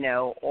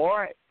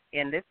 or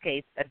in this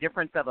case, a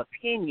difference of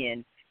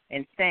opinion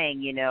and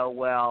saying,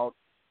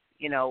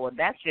 well,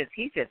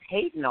 he's just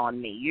hating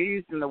on me. You're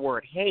using the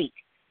word hate.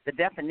 The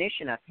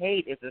definition of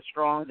hate is a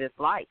strong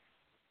dislike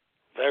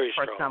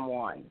for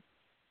someone,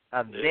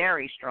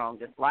 very strong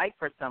dislike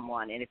for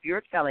someone. And if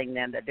you're telling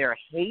them that they're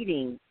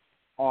hating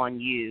on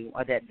you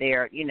or that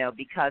they're,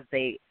 because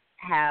they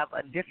have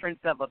a difference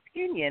of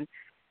opinion,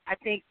 I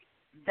think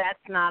that's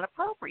not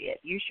appropriate.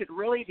 You should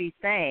really be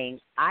saying,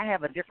 I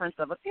have a difference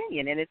of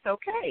opinion, and it's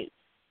okay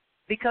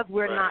because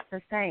we're not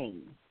the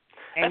same.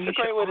 And that's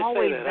you should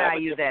always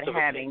value that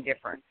having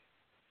difference.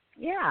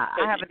 Yeah,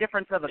 I have a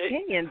difference of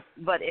opinion,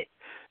 but it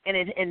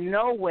in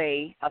no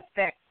way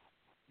affects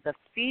the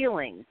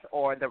feelings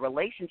or the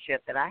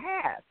relationship that I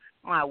have.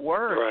 My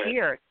word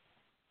here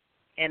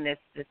in this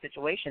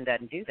situation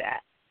doesn't do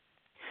that.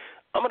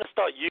 I'm going to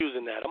start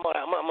using that. I'm going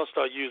to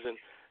start using,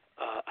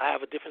 I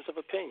have a difference of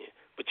opinion.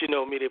 But you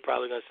know me, they're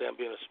probably going to say I'm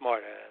being a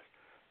smart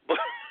ass.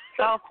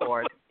 Of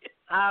course.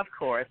 Of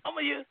course.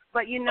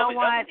 But you know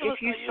what?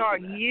 If you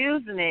start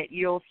using it,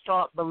 you'll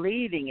start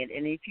believing it.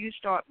 And if you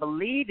start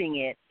believing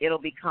it,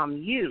 it'll become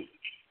you.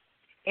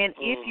 And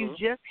if you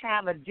just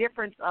have a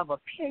difference of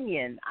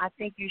opinion, I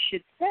think you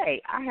should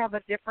say, I have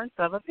a difference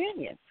of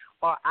opinion,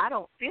 or I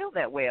don't feel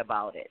that way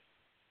about it.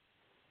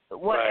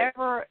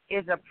 Whatever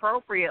is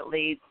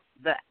appropriately,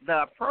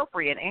 the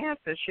appropriate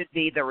answer should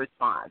be the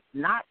response,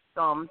 not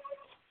some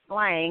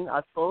slang,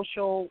 a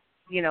social,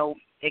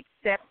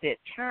 accepted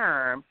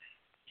term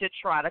to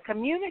try to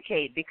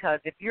communicate.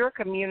 Because if you're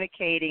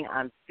communicating,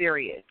 I'm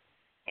serious,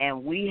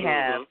 and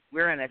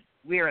we're in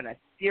a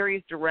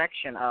serious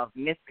direction of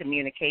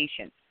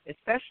miscommunication,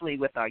 especially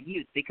with our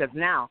youth, because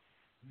now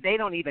they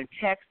don't even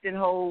text in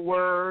whole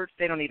words,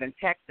 they don't even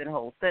text in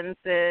whole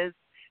sentences.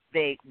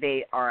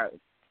 They are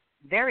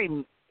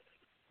very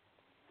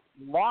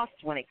lost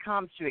when it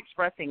comes to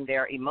expressing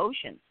their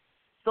emotions.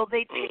 So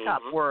they pick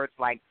up words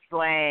like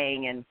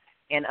slang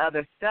and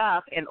other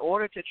stuff in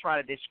order to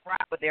try to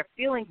describe what they're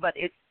feeling, but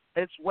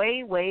it's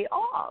way, way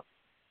off.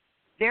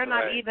 They're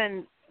not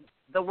even,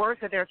 the words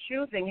that they're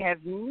choosing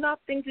have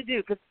nothing to do.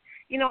 Because,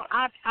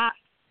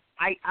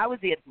 I was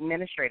the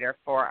administrator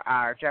for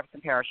our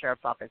Jefferson Parish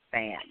Sheriff's Office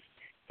band,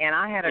 and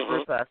I had a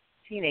group of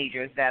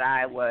teenagers that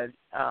I was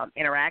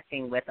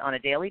interacting with on a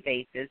daily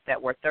basis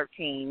that were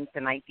 13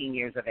 to 19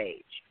 years of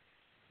age.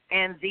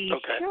 And these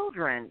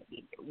children,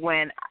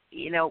 when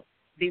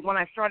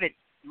I started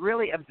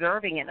really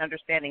observing and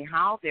understanding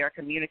how their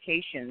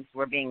communications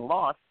were being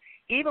lost,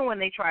 even when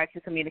they tried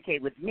to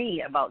communicate with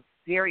me about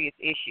serious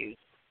issues,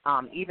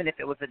 even if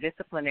it was a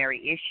disciplinary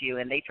issue,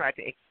 and they tried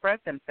to express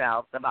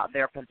themselves about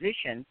their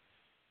position,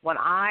 when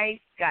I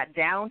got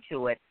down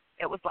to it,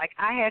 it was like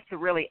I had to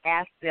really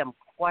ask them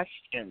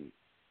questions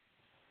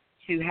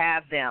to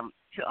have them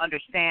to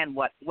understand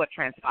what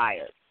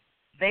transpired.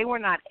 They were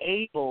not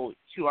able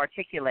to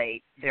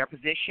articulate their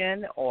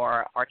position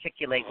or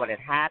articulate what had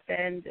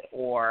happened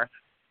or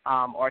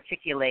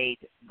articulate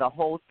the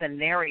whole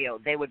scenario.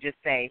 They would just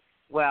say,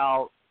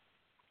 well,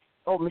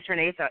 Mr.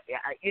 Renee,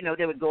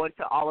 they would go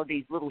into all of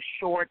these little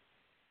short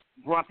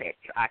grumpets,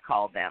 I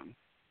call them,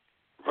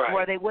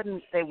 where they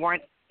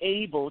weren't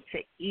able to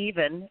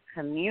even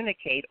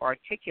communicate or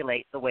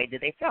articulate the way that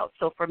they felt.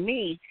 So for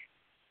me,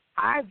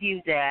 I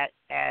view that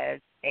as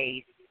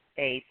a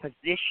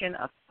position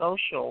of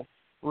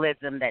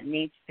socialism that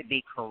needs to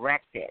be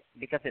corrected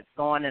because it's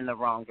going in the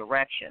wrong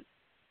direction.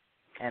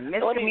 And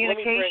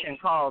miscommunication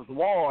causes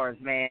wars,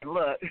 man.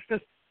 Look.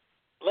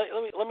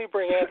 Let me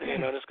bring Anthony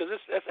in on this, because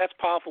that's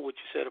powerful what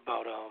you said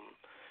about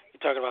you're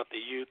talking about the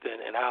youth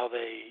and how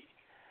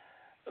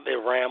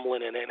they're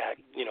rambling and they're not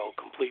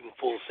completing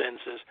full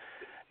sentences.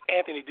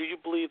 Anthony, do you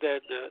believe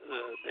that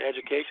the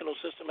educational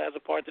system has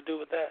a part to do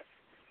with that?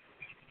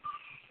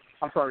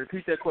 I'm sorry.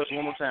 Repeat that question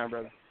one more time,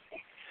 brother.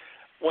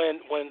 When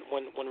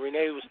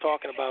Renee was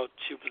talking about,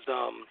 she was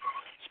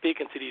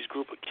speaking to these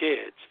group of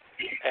kids,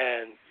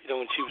 and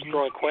when she was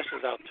throwing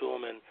questions out to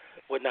them and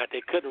whatnot,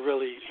 they couldn't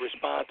really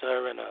respond to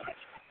her in a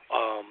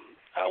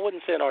I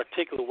wouldn't say an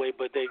articulate way,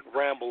 but they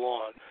ramble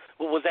on.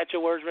 Was that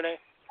your words, Renee?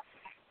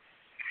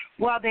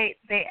 Well, they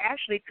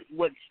actually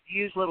would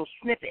use little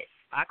snippets.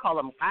 I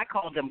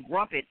called them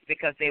grumpets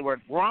because they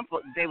were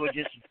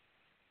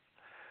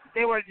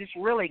just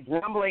really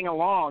grumbling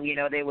along.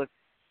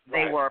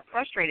 They were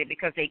frustrated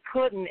because they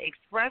couldn't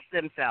express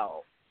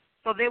themselves.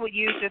 So they would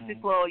use just this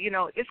little,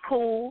 it's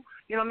cool,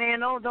 man,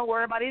 don't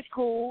worry about it, it's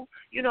cool,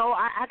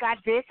 I got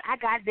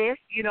this,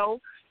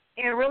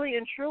 and really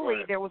and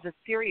truly there was a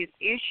serious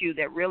issue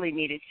that really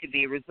needed to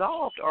be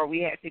resolved, or we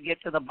had to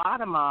get to the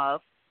bottom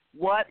of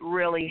what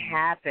really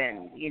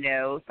happened.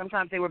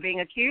 Sometimes they were being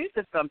accused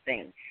of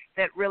something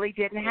that really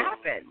didn't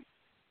happen,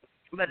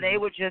 but they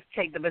would just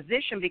take the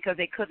position because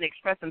they couldn't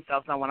express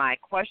themselves. And when I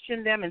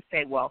questioned them and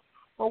say, well,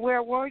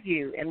 where were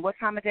you, and what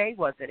time of day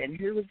was it, and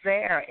who was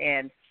there,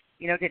 and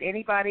did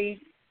anybody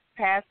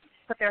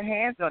put their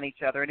hands on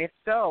each other? And if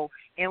so,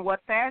 in what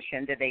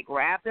fashion? Did they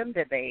grab them?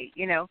 Did they,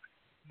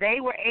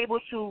 they were able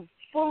to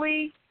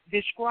fully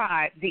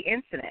describe the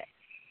incident.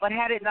 But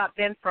had it not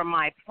been for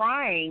my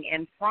prying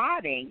and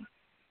prodding,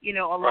 a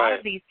lot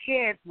of these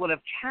kids would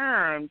have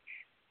turned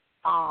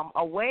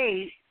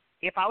away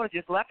if I would have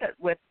just left it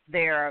with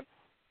their,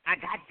 I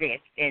got this,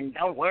 and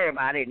don't worry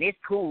about it, and it's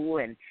cool,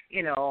 and,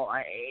 you know,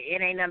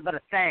 it ain't nothing but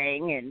a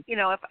thing. And, you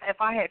know, if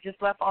I had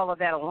just left all of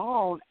that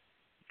alone,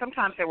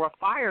 sometimes there were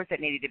fires that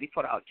needed to be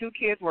put out. Two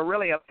kids were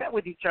really upset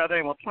with each other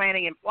and were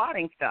planning and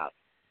plotting stuff.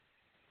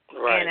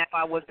 Right. And if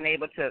I wasn't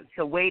able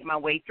to wade my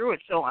way through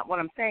it. So what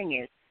I'm saying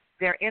is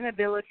their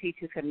inability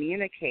to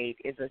communicate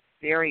is a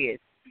serious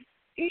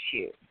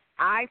issue.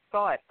 I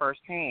saw it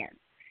firsthand.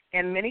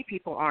 And many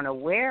people aren't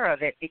aware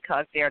of it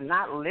because they're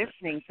not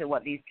listening to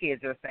what these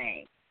kids are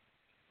saying,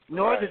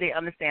 nor do they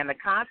understand the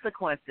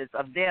consequences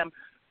of them.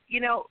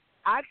 You know,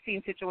 I've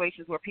seen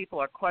situations where people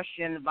are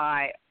questioned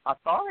by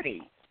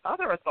authorities,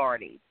 other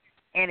authorities,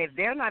 and if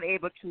they're not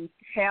able to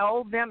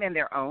tell them in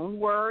their own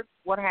words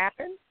what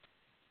happened,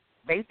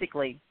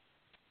 basically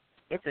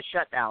it's a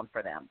shutdown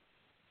for them.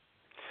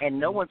 And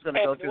no one's going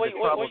to go through the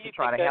trouble to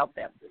try to help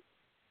them.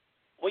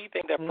 What do you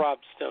think that problem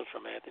stems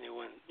from, Anthony,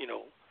 when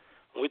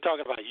we're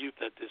talking about youth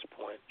at this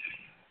point,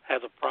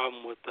 has a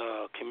problem with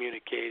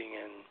communicating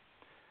and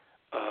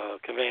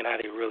conveying how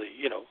they really,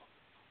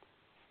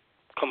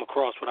 come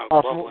across without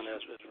grumbling,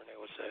 as Renee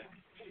would say?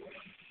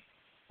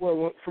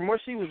 Well, from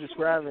what she was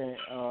describing,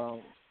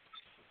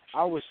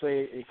 I would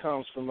say it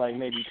comes from, like,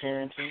 maybe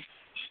parenting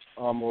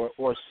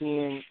or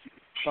seeing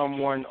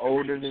someone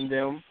older than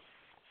them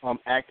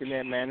act in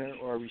that manner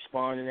or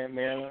respond in that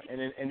manner.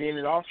 And then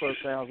it also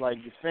sounds like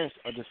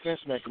a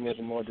defense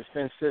mechanism or a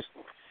defense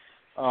system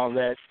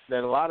that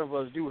a lot of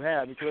us do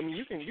have. Because, I mean,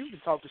 you can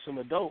talk to some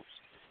adults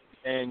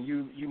and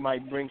you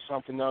might bring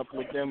something up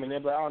with them and they're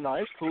like, oh, no,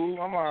 it's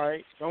cool, I'm all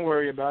right, don't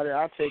worry about it,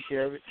 I'll take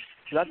care of it.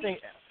 Because I think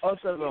us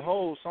as a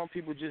whole, some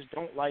people just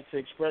don't like to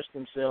express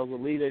themselves or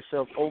leave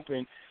themselves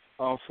open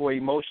for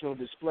emotional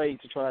display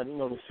to try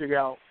to figure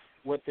out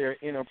what their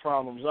inner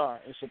problems are.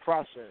 It's a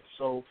process.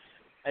 So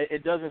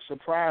it doesn't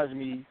surprise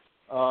me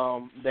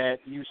that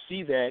you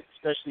see that,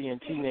 especially in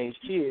teenage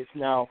kids.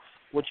 Now,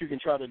 what you can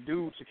try to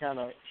do to kind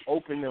of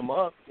open them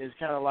up is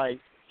kind of like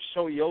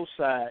show your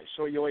side,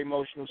 show your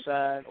emotional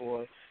side,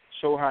 or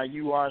show how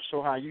you are,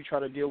 show how you try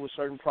to deal with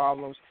certain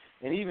problems.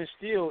 And even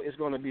still, it's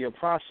going to be a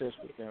process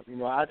with them.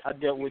 I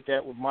dealt with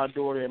that with my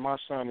daughter and my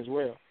son as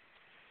well.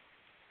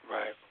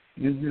 Right.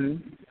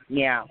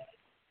 Yeah.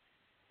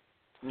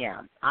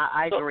 Yeah.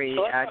 I agree.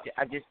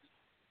 I just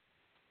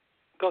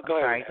go ahead.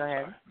 Sorry, go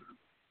ahead.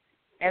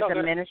 As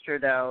a minister,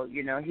 though,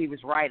 he was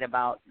right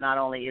about not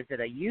only is it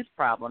a youth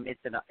problem,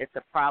 it's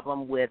a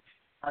problem with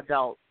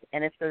adults,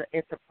 and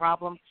it's a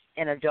problem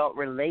in adult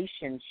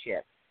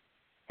relationships,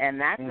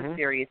 and that's a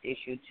serious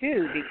issue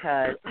too,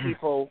 because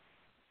people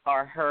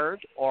are hurt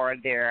or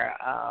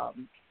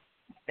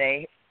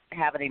they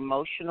have an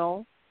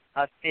emotional,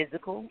 a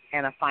physical,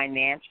 and a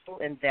financial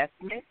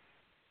investment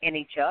in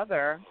each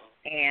other,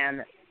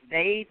 and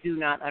they do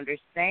not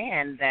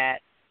understand that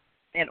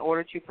in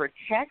order to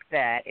protect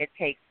that, it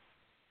takes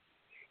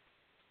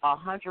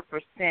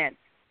 100%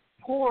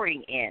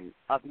 pouring in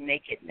of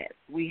nakedness.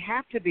 We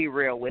have to be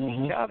real with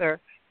each other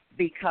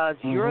because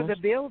you're the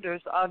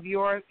builders of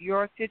your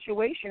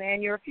situation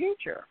and your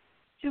future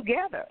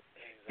together.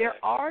 There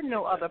are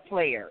no other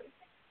players.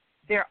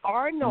 There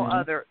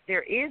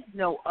is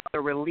no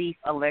other relief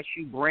unless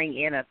you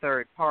bring in a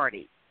third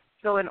party.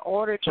 So in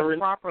order to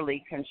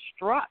properly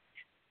construct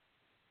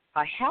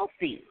a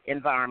healthy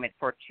environment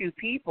for two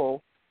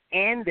people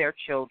and their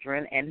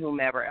children and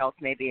whomever else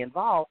may be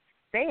involved,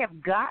 they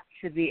have got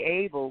to be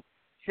able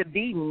to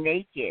be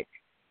naked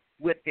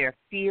with their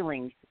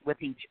feelings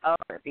with each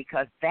other,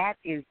 because that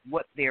is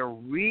what they're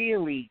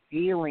really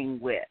dealing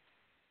with.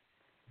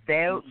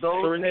 Those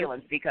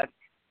feelings, because,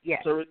 yes.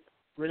 So,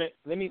 Renee,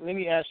 let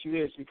me ask you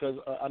this, because,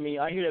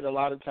 I hear that a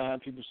lot of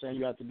times people saying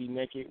you have to be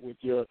naked with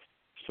your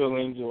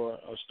feelings or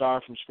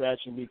start from scratch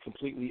and be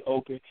completely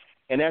open,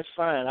 and that's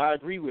fine. I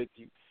agree with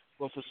you.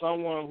 But for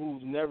someone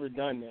who's never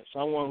done that,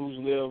 someone who's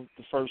lived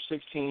the first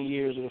 16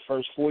 years or the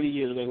first 40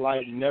 years of their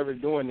life never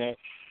doing that,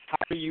 how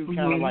do you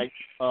kind of like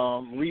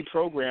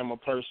reprogram a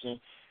person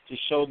to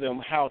show them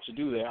how to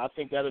do that? I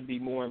think that would be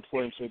more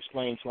important to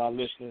explain to our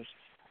listeners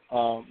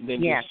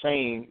than just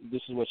saying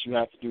this is what you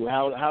have to do.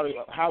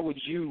 How would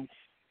you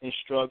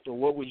instruct, or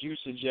what would you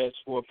suggest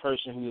for a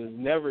person who has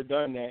never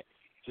done that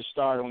to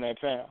start on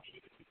that path?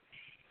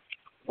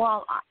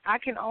 Well, I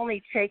can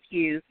only take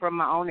you from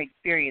my own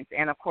experience,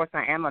 and of course,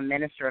 I am a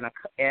minister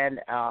and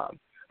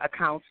a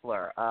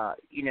counselor.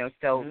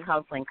 So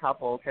counseling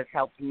couples has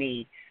helped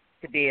me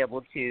to be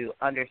able to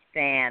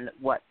understand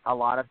what a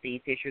lot of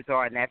these issues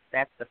are, and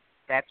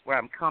that's where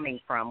I'm coming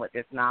from with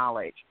this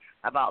knowledge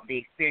about the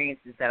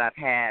experiences that I've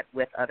had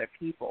with other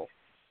people.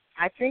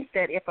 I think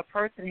that if a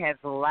person has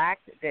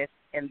lacked this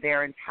in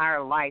their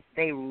entire life,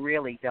 they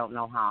really don't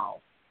know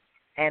how.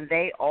 And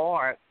they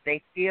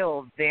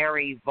feel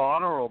very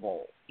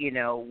vulnerable,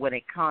 when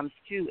it comes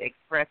to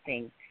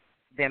expressing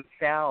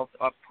themselves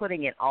or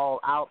putting it all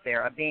out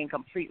there or being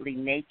completely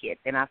naked.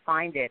 And I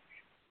find it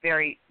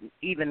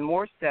even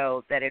more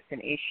so that it's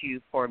an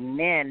issue for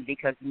men,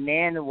 because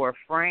men were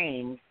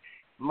framed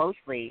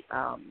mostly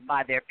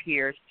by their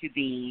peers to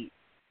be,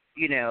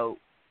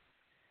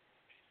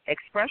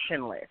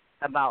 expressionless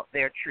about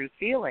their true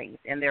feelings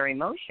and their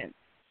emotions.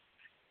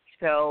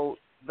 So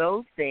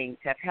those things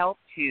have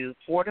helped to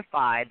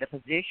fortify the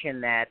position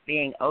that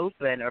being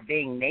open or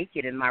being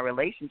naked in my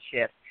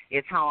relationship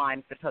is how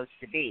I'm supposed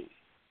to be.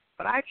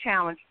 But I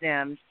challenge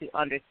them to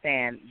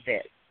understand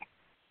this.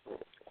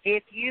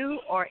 If you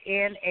are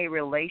in a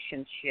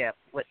relationship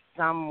with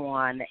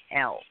someone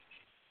else,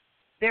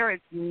 there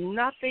is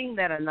nothing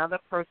that another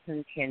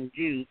person can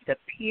do to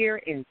peer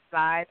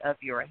inside of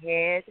your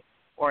head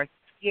or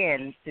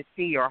skin to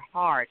see your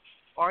heart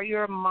or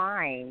your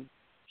mind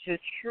to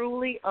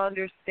truly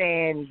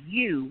understand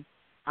you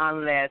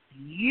unless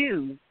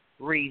you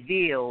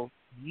reveal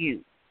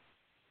you.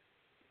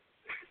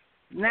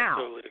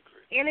 Now,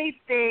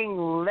 anything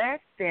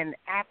less than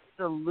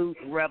absolute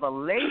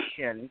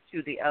revelation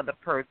to the other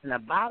person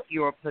about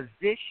your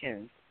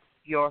position,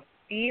 your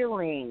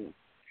feelings,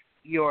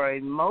 your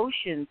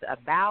emotions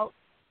about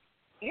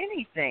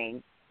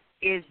anything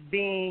is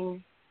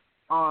being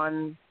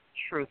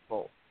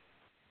untruthful.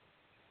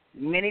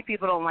 Many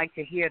people don't like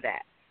to hear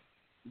that.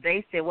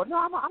 They say, well, no,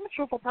 I'm a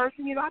truthful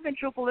person. I've been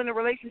truthful in a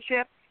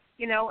relationship,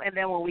 and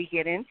then when we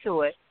get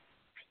into it,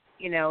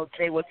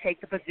 they will take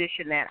the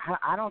position that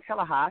I don't tell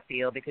her how I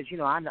feel because,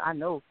 I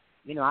know,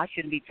 I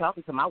shouldn't be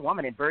talking to my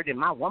woman and burdening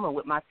my woman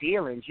with my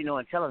feelings,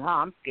 and telling her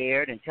I'm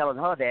scared and telling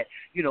her that,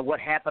 what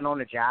happened on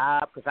the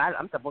job because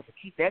I'm supposed to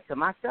keep that to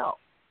myself.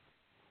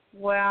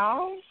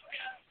 Well,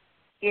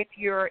 if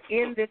you're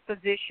in this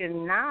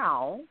position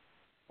now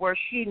where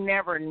she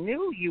never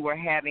knew you were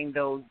having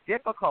those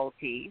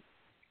difficulties,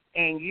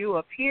 and you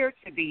appear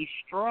to be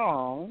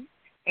strong,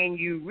 and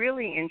you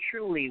really and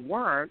truly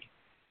weren't,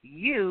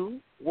 you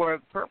were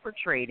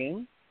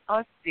perpetrating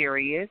a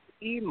serious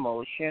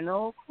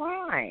emotional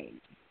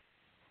crime.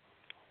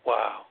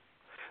 Wow.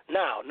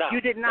 Now. You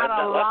did not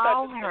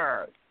allow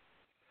her.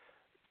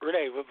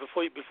 Renee,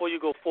 before you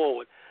go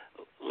forward,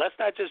 let's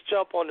not just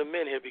jump on the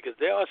men here because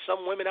there are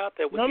some women out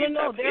there with these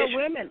type of there issues.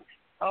 are women.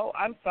 Oh,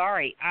 I'm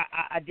sorry.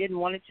 I didn't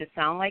want it to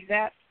sound like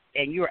that,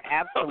 and you're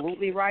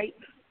absolutely right.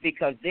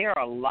 Because there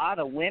are a lot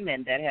of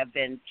women that have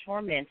been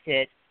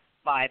tormented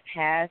by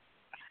past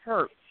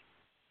hurts,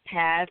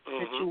 past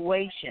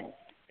situations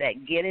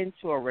that get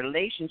into a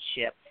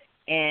relationship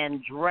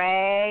and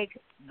drag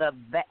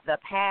the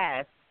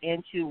past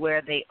into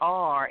where they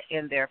are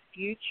in their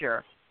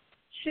future,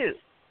 too.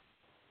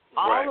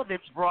 All of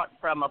it's brought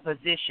from a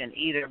position,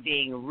 either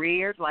being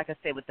reared, like I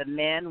said, with the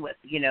men, with,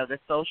 the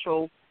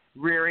social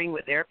rearing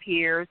with their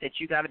peers that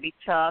you got to be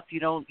tough. You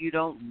don't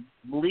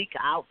leak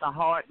out the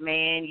heart,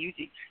 man.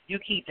 You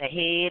keep the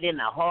head and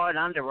the heart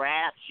under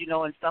wraps,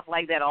 and stuff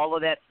like that. All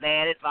of that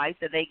bad advice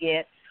that they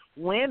get.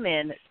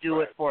 Women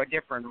do it for a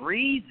different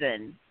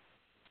reason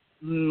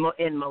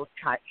in most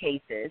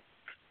cases,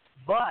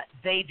 but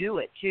they do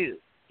it too.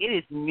 It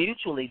is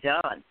mutually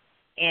done,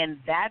 and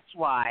that's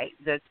why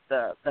the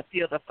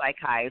field of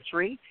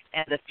psychiatry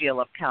and the field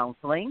of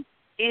counseling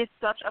is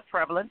such a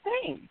prevalent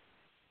thing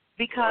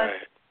because.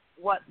 Right.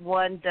 What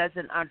one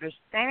doesn't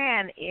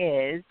understand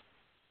is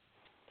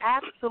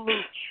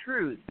absolute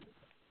truth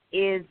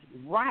is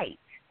right,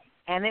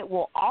 and it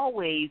will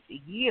always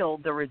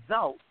yield the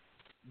result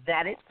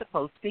that it's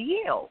supposed to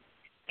yield.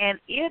 And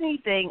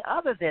anything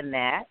other than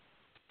that,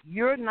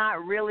 you're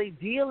not really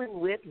dealing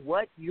with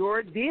what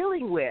you're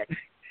dealing with.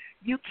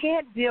 You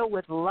can't deal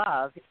with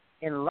love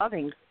and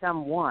loving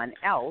someone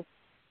else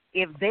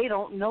if they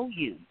don't know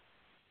you.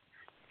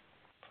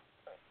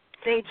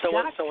 They've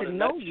got to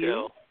know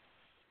you.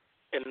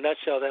 In a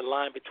nutshell, that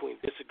line between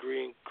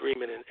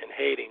disagreement and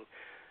hating,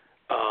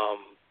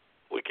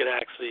 we can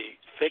actually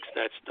fix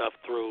that stuff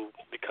through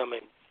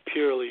becoming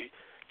purely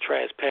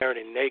transparent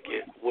and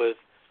naked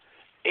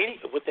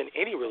within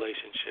any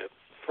relationship,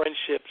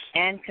 friendships.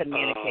 And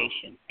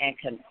communication,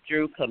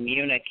 through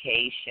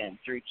communication,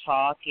 through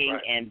talking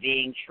and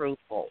being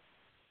truthful.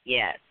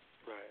 Yes.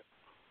 Right.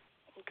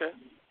 Okay.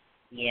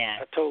 Yeah.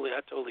 I totally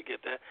get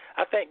that.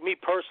 I think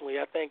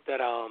that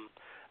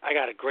I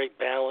got a great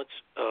balance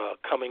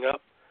coming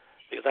up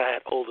because I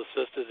had older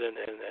sisters and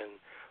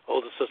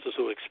older sisters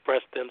who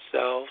expressed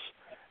themselves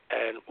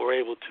and were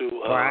able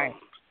to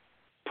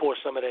pour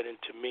some of that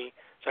into me.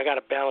 So I got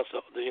to balance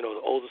the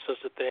older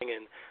sister thing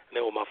and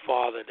then with my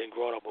father and then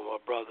growing up with my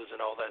brothers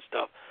and all that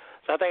stuff.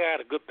 So I think I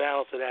got a good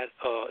balance of that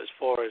as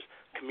far as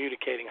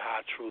communicating how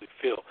I truly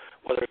feel.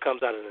 Whether it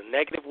comes out in a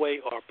negative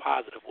way or a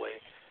positive way,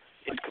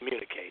 it's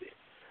communicated.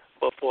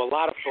 But for a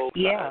lot of folks,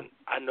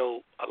 I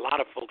know a lot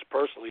of folks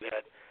personally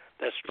that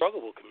struggle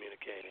with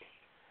communicating.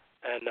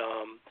 And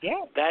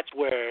that's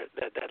where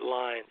that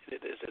line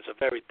is a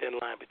very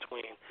thin line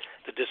between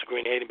the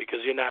disagreeing and hating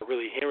because you're not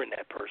really hearing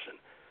that person.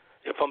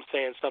 If I'm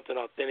saying something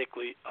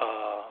authentically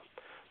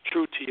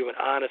true to you and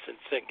honest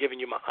and giving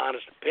you my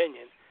honest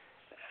opinion,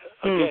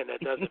 again,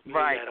 that doesn't mean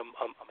that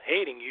I'm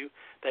hating you.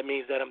 That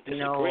means that I'm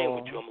disagreeing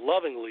with you. I'm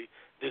lovingly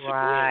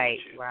disagreeing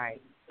with you. Right.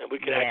 And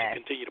we can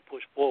actually continue to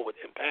push forward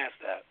and past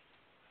that.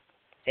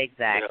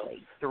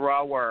 Exactly. Through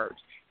our words.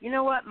 You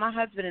know what? My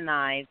husband and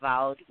I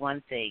vowed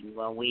one thing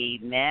when we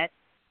met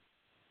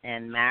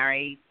and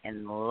married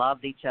and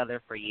loved each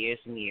other for years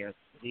and years,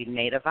 we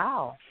made a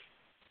vow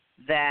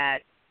that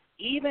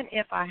even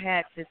if I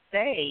had to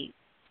say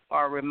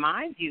or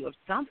remind you of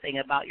something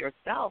about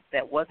yourself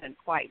that wasn't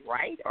quite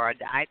right or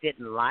that I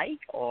didn't like,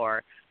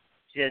 or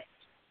just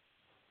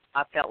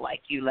I felt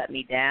like you let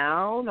me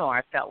down, or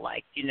I felt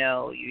like,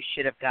 you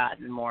should have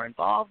gotten more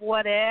involved,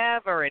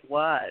 whatever it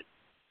was,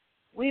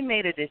 we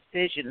made a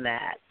decision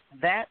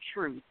that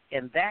truth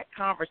and that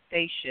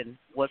conversation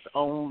was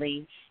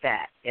only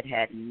that. It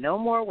had no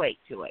more weight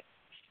to it.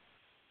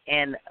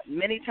 And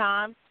many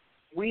times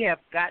we have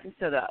gotten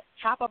to the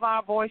top of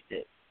our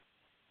voices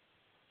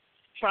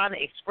trying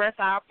to express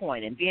our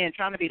point and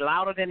trying to be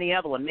louder than the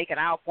other one, making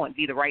our point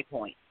be the right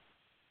point.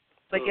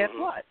 But guess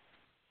what?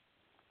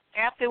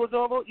 After it was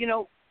over,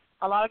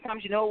 a lot of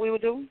times, what we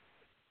would do?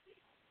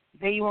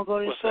 Then you want to go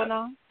to the store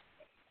now?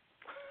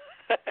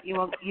 You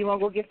want to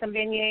go get some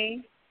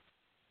beignets?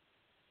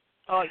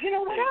 Or,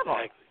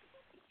 whatever. Exactly.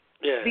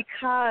 Yeah.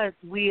 Because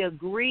we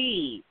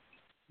agreed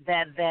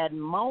that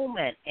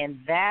moment and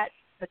that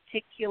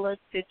particular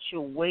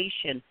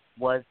situation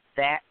was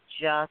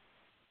just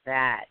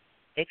that.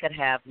 It could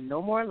have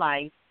no more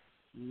life,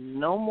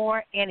 no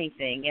more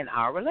anything in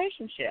our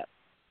relationship.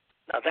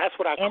 Now, that's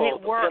what I call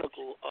the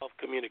pinnacle of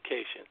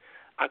communication.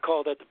 I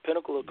call that the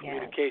pinnacle of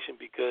communication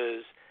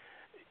because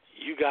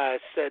you guys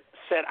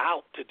set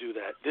out to do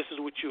that. This is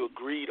what you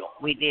agreed on.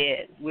 We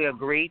did. We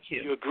agreed to.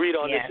 You agreed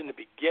on this in the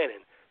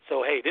beginning.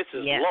 So, hey, this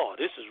is law.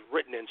 This is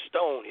written in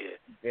stone here.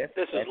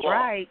 This is law.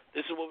 Right.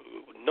 This is what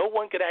no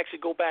one could actually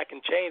go back and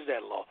change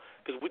that law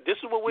because this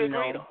is what we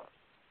agreed on.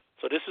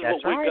 So this is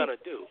what we're going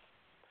to do.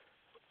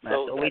 That's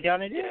what we're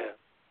going to do.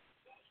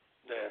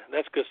 Yeah,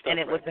 that's good stuff. And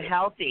it was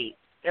healthy.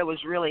 It was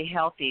really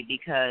healthy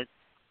because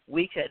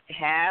we could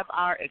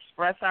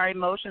express our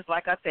emotions,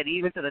 like I said,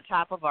 even to the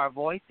top of our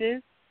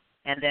voices.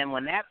 And then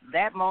when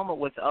that moment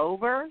was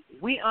over,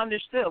 we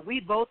understood. We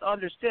both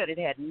understood. It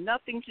had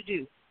nothing to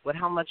do with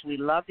how much we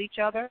loved each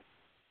other.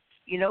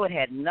 It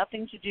had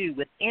nothing to do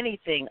with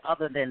anything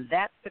other than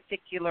that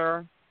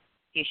particular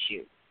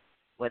issue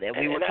that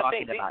we were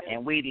talking about.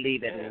 And we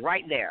leave it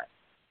right there.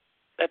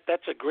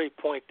 That's a great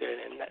point there,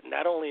 and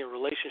not only in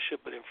relationship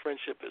but in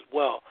friendship as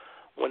well.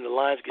 When the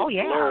lines get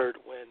blurred,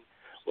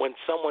 when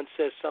someone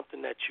says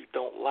something that you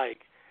don't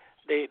like,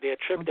 they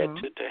attribute that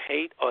to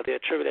hate, or they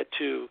attribute that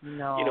to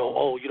you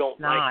don't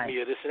like me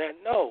or this and that.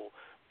 No,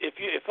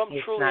 if I'm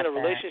truly in a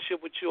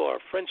relationship with you or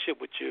a friendship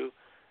with you,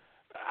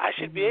 I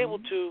should be able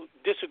to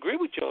disagree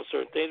with you on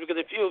certain things because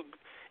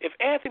if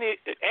Anthony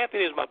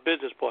is my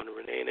business partner,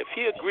 Renee, and if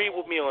he agreed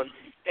with me on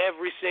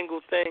every single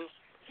thing,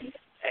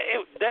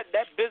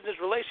 that business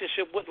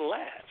relationship wouldn't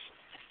last.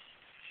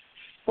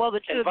 Well,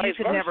 the two of you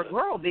could never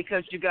grow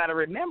because you got to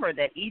remember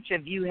that each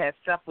of you has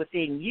stuff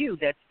within you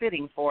that's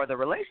fitting for the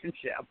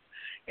relationship.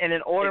 And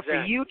in order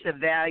for you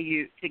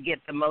to get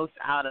the most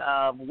out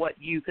of what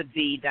you could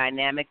be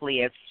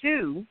dynamically as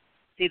two,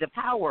 see, the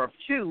power of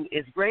two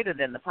is greater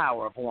than the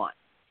power of one.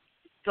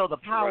 So the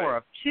power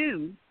of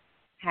two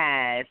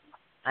has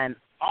an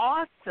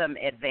awesome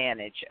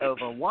advantage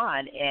over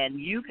one, and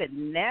you could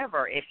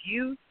never, if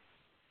you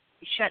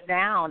shut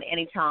down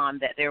any time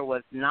that there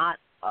was not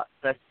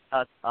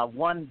a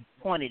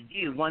one-pointed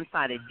view,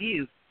 one-sided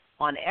view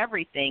on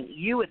everything,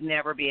 you would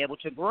never be able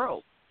to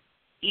grow.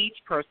 Each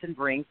person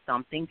brings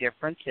something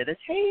different to the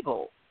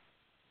table.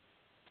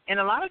 And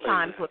a lot of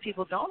times what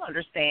people don't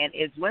understand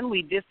is when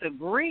we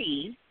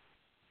disagree,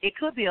 it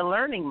could be a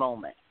learning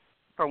moment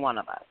for one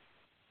of us.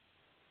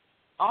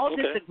 All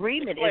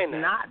disagreement is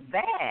not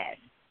bad.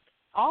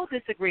 All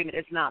disagreement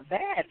is not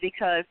bad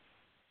because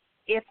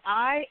if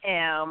I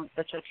am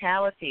the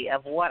totality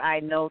of what I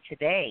know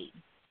today,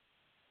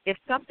 if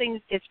something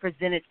is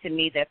presented to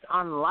me that's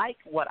unlike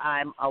what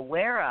I'm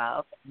aware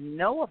of,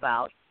 know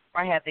about,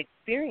 or have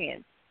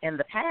experienced in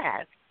the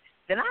past,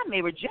 then I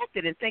may reject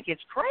it and think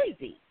it's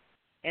crazy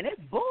and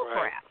it's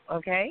bullcrap,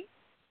 okay?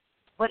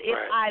 But if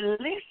I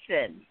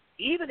listen,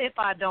 even if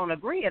I don't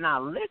agree and I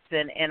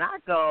listen and I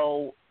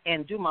go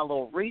and do my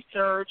little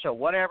research or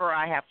whatever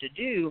I have to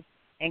do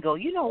and go,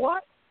 you know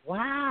what?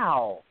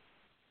 Wow,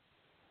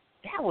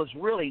 that was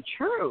really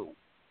true.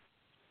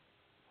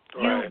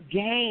 You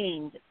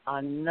gained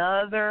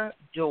another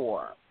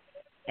door.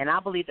 And I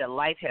believe that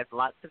life has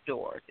lots of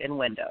doors and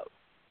windows.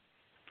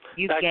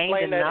 You gained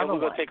another one. That, and we're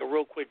going to take a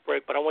real quick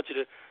break, but I want you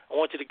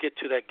to get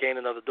to that gain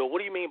another door. What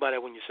do you mean by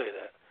that when you say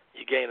that?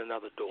 You gain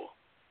another door.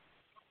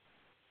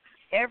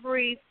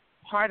 Every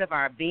part of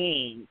our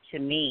being, to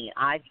me,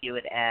 I view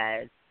it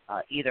as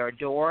either a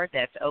door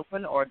that's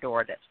open or a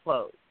door that's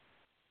closed.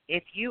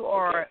 If you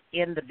are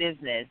in the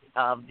business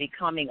of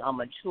becoming a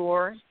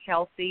mature,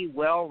 healthy,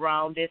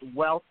 well-rounded,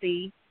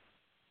 wealthy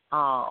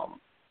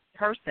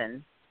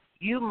person,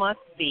 you must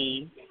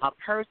be a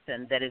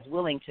person that is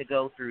willing to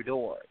go through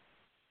doors.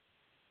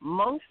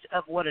 Most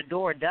of what a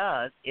door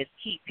does is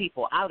keep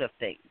people out of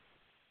things.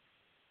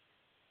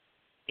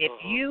 If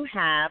you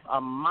have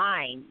a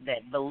mind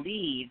that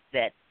believes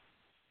that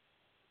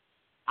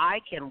I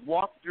can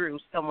walk through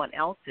someone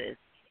else's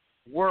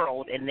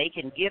world and they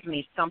can give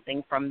me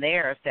something from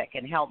theirs that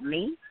can help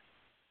me,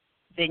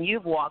 then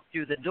you've walked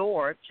through the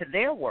door to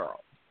their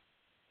world.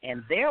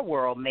 And their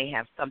world may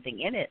have something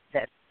in it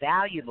that's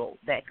valuable,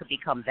 that could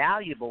become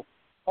valuable,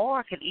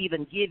 or could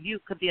even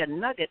could be a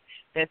nugget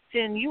that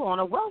send you on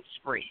a wealth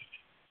spree.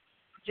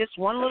 Just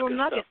one little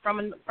nugget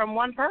from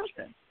one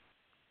person.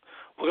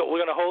 We're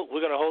gonna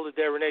hold it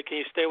there, Renee. Can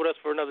you stay with us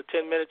for another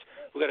 10 minutes?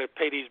 We got to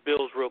pay these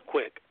bills real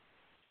quick.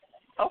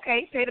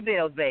 Okay, pay the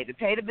bills, baby.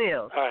 Pay the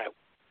bills. All right.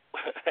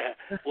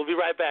 We'll be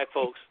right back,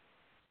 folks.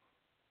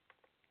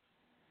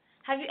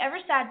 Have you ever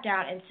sat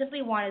down and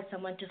simply wanted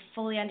someone to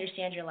fully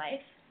understand your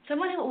life?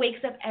 Someone who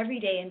wakes up every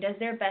day and does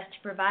their best to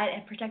provide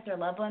and protect their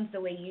loved ones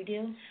the way you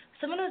do?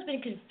 Someone who's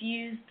been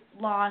confused,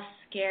 lost,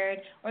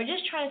 scared, or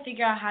just trying to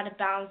figure out how to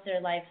balance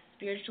their life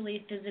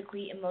spiritually,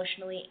 physically,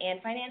 emotionally,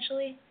 and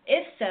financially?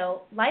 If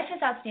so, Life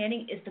is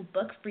Outstanding is the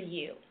book for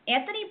you.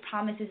 Anthony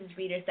promises his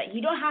readers that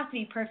you don't have to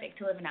be perfect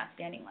to live an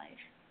outstanding life.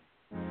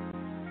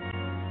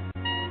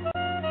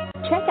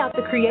 Check out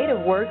the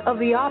creative work of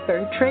the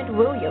author, Trent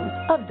Williams,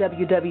 of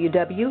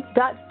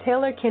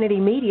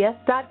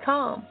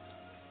www.taylorkennedymedia.com.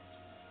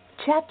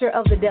 Chapter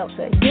of the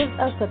Delta gives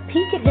us a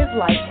peek at his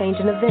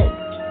life-changing events.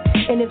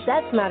 And if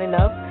that's not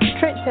enough,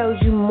 Trent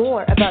tells you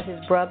more about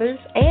his brothers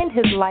and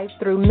his life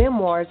through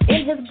memoirs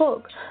in his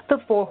book, The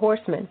Four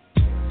Horsemen.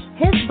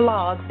 His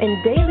blogs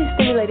and daily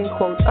stimulating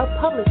quotes are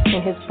published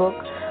in his book,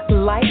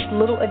 Life's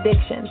Little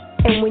Addiction.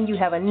 And when you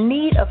have a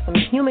need of some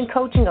human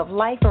coaching of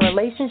life and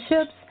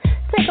relationships,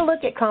 take a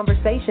look at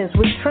Conversations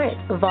with Trent,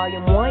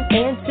 Volume 1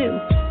 and 2,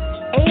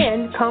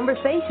 and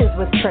Conversations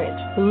with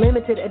Trent,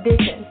 Limited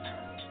Edition.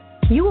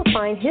 You will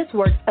find his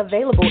works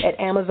available at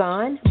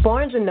Amazon,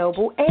 Barnes &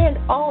 Noble, and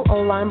all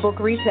online book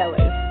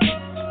retailers.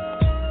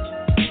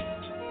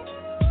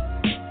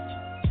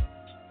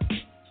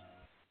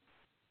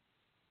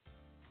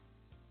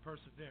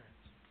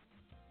 Perseverance.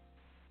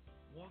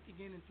 Walking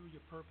in and through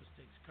your purpose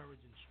takes courage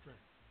and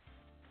strength.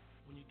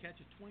 When you catch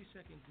a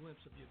 20-second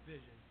glimpse of your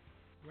vision,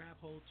 grab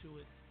hold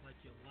to it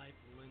like your life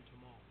will end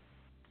tomorrow.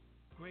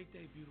 Great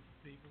day, beautiful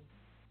people.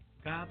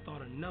 God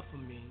thought enough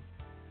of me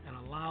and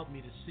allowed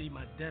me to see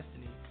my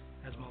destiny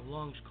as my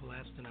lungs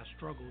collapsed and I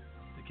struggled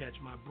to catch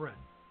my breath.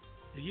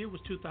 The year was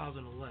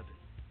 2011,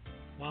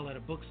 while at a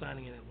book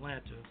signing in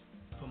Atlanta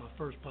for my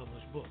first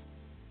published book.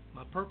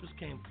 My purpose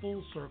came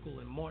full circle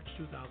in March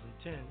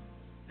 2010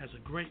 as a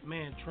great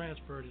man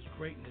transferred his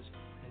greatness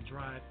and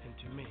drive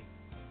into me.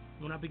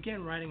 When I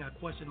began writing, I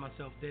questioned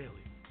myself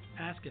daily,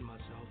 asking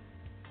myself,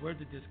 where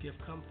did this gift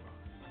come from?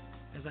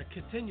 As I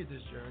continued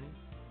this journey,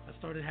 I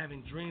started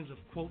having dreams of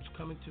quotes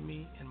coming to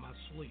me in my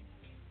sleep.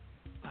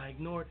 I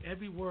ignored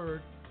every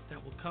word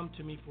that would come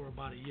to me for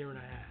about a year and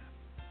a half.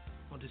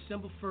 On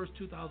December 1st,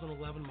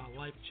 2011, my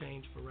life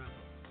changed forever.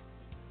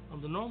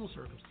 Under normal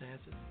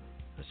circumstances,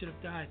 I should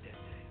have died that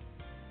day,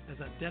 as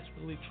I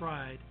desperately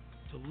tried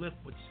to lift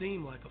what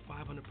seemed like a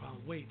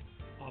 500-pound weight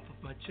off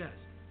of my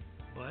chest.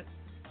 But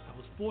I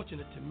was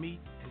fortunate to meet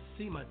and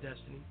see my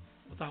destiny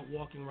without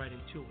walking right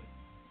into it.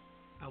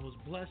 I was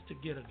blessed to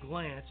get a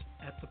glance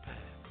at the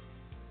path.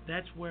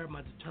 That's where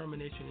my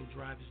determination and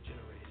drive is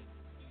generated.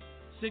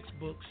 6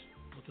 books,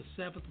 with a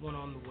 7th one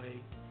on the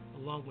way,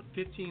 along with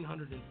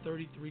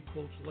 1,533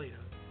 quotes later,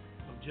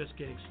 I'm just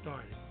getting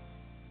started.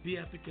 Be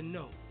epic and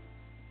know,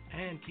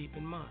 and keep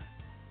in mind,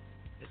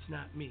 it's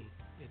not me,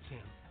 it's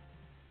him.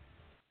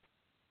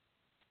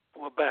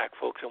 We're back,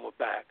 folks, and we're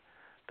back.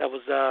 That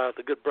was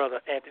the good brother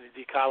Anthony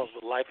D. Collins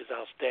with Life is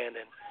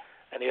Outstanding,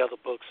 and the other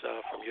books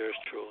from yours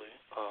truly.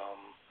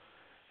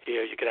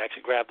 Here, you can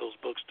actually grab those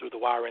books through the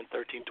YRN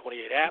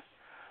 1328 app.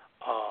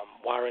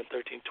 YRN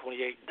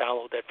 1328,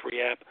 download that free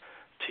app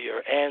to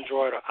your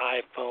Android or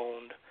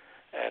iPhone,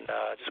 and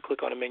just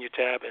click on the menu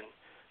tab, and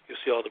you'll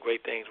see all the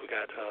great things we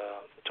got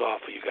to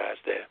offer you guys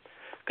there.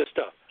 Good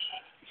stuff.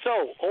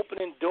 So,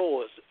 opening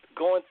doors,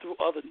 going through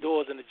other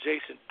doors and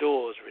adjacent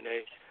doors,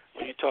 Renee,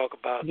 when you talk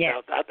about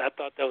that, I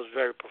thought that was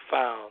very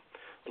profound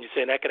when you're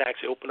saying that could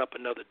actually open up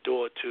another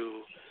door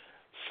to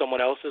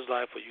someone else's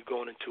life, or you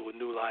going into a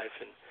new life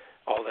and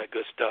all that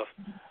good stuff.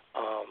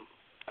 I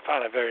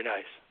found that very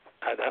nice.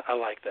 I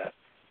like that.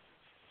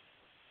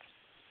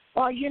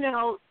 Well, you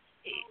know,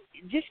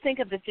 just think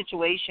of the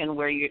situation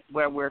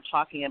where we're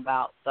talking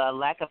about the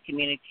lack of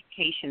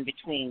communication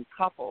between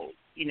couples.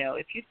 You know,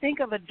 if you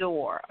think of a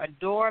door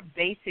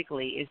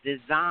basically is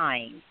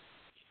designed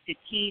to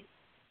keep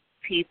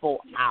people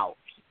out.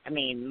 I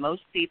mean,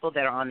 most people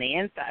that are on the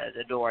inside of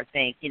the door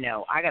think, you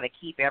know, I got to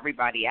keep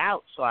everybody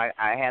out, so I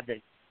have the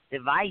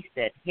device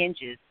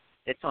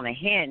that's on a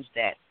hinge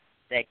that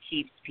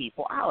keeps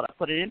people out. I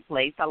put it in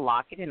place, I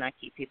lock it, and I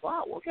keep people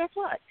out. Well, guess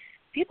what?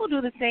 People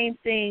do the same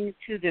thing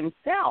to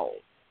themselves.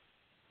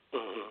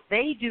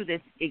 They do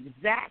this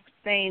exact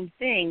same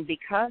thing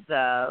because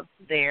of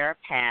their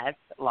past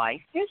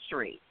life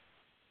history.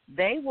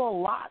 They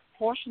will lock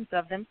portions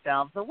of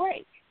themselves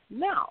away.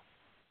 Now,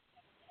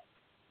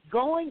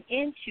 going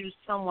into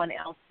someone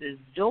else's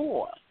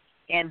door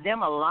and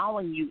them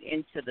allowing you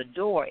into the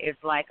door is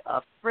like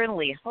a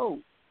friendly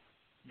host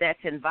that's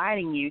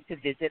inviting you to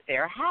visit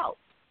their house.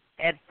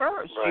 At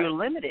first, you're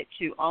limited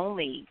to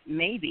only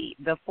maybe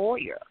the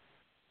foyer.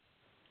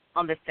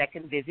 On the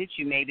second visit,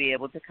 you may be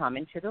able to come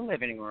into the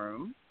living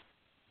room.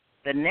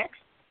 The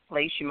next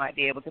place, you might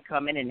be able to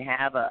come in and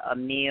have a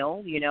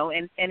meal,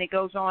 and it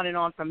goes on and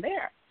on from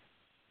there.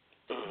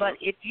 But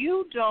if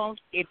you don't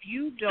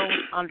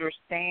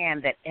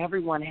understand that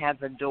everyone has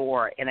a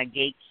door and a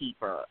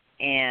gatekeeper,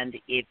 and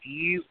if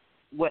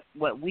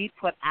what we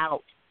put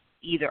out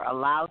either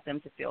allows them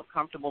to feel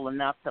comfortable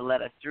enough to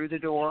let us through the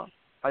door,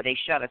 or they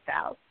shut us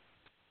out,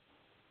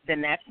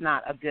 then that's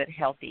not a good,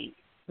 healthy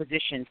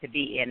position to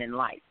be in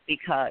life.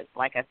 Because,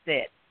 like I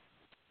said,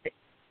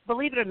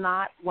 believe it or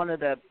not, one of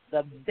the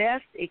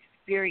best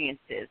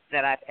experiences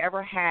that I've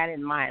ever had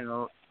in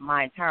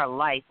my entire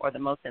life, or the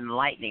most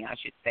enlightening, I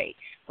should say,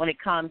 when it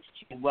comes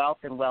to wealth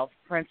and wealth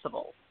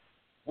principles,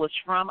 was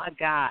from a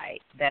guy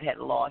that had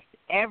lost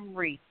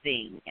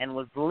everything and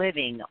was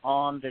living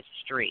on the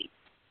street.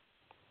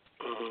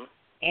 Mm-hmm.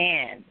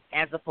 And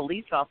as a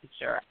police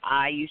officer,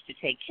 I used to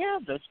take care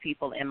of those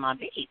people in my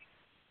base.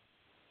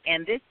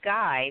 And this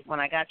guy, when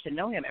I got to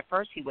know him, at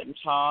first he wouldn't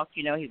talk.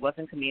 He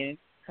wasn't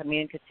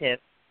communicative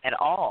at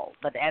all.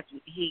 But as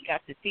he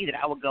got to see that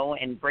I would go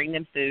and bring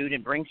them food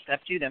and bring stuff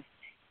to them,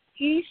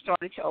 he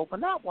started to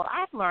open up. Well,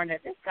 I've learned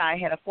that this guy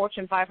had a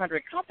Fortune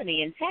 500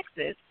 company in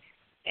Texas,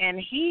 and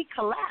he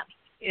collapsed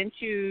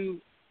into,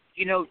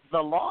 the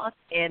loss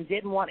and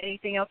didn't want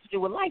anything else to do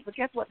with life. But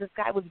guess what? This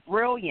guy was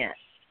brilliant.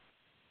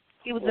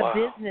 He was a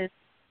business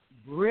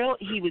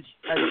he was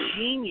a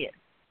genius.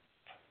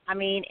 I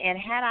mean, and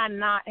had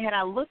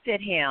I looked at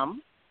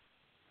him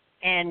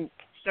and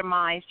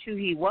surmised who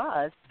he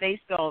was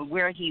based on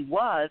where he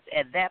was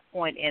at that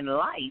point in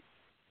life,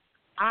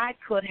 I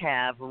could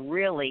have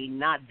really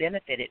not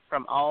benefited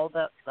from all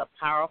the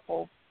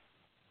powerful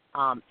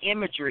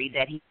imagery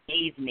that he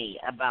gave me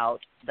about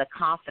the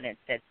confidence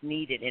that's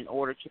needed in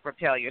order to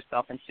propel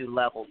yourself into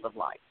levels of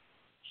life.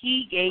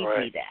 He gave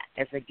me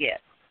that as a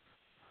gift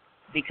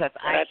because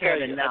I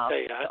cared enough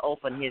to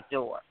open his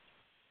door.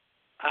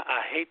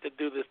 I hate to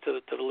do this to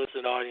the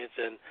listening audience,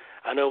 and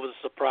I know it was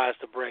a surprise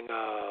to bring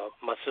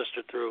my sister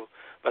through,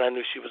 but I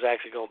knew she was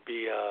actually going to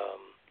be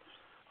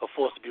a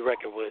force to be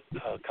reckoned with,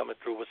 coming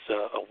through with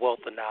a wealth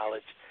of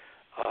knowledge.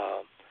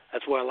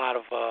 That's where a lot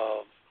of,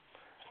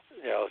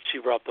 she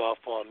rubbed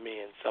off on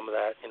me, and some of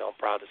that, I'm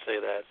proud to say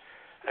that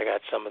I got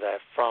some of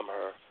that from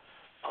her.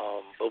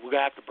 But we're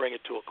going to have to bring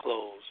it to a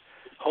close.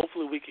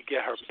 Hopefully we could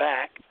get her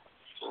back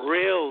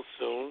real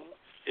soon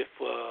if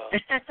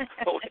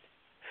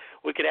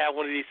we could have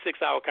one of these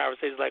 6-hour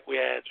conversations like we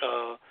had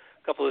a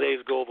couple of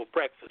days ago over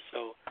breakfast.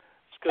 So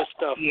it's good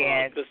stuff.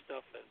 Yeah. Good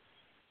stuff. And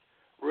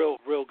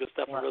real good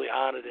stuff. I'm really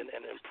honored and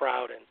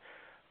proud. And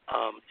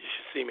you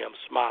should see me. I'm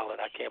smiling.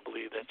 I can't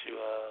believe that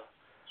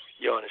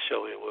you're on the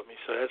show here with me.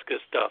 So that's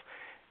good stuff.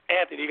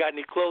 Anthony, you got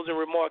any closing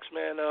remarks,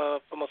 man,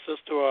 for my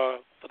sister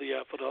or for the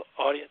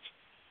audience?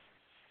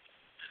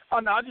 Oh,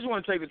 no, I just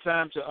want to take the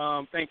time to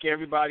thank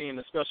everybody, and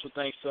a special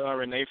thanks to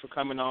Renee for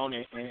coming on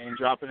and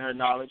dropping her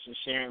knowledge and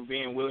sharing,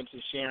 being willing to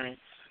sharing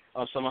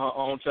some of her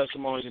own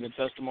testimonies and the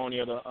testimony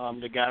of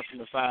the guy from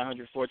the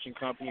 500 Fortune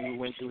company who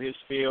went through his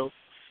field.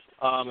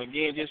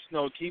 Again, just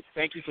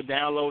thank you for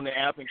downloading the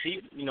app, and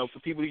keep, for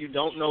people who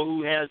don't know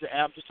who has the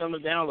app, just tell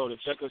them to download it.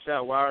 Check us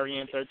out,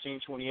 YRN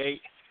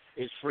 1328.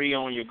 It's free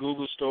on your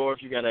Google store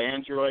if you got an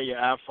Android, your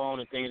iPhone,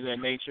 and things of that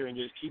nature, and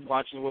just keep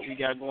watching what we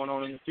got going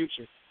on in the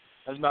future.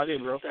 That's about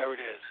it, bro. There it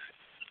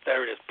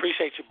is.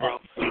 Appreciate you, bro.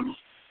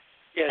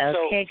 Yeah.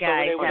 Okay,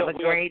 guys. Have a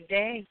great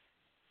day.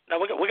 Now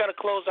we got to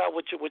close out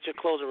with your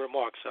closing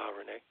remarks,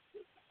 Renee.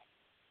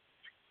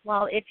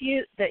 Well,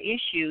 the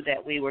issue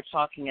that we were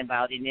talking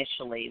about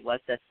initially was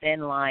the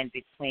thin line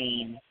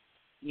between,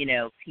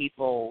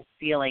 people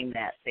feeling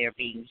that they're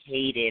being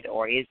hated,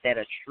 or is that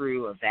a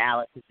true or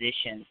valid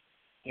position?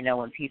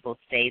 When people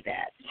say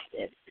that,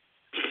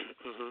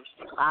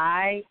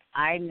 I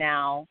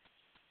now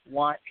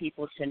want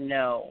people to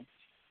know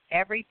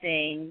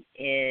everything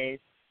is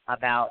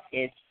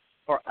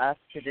for us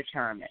to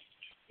determine.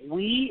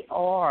 We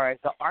are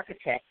the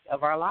architects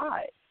of our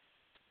lives.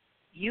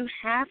 You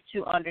have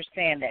to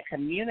understand that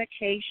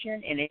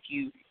communication, and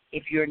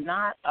if you're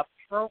not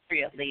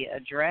appropriately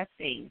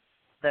addressing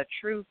the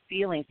true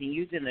feelings and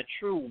using the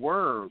true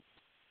words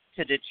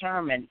to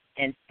determine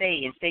and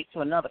say to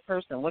another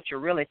person what you're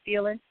really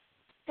feeling,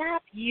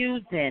 stop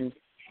using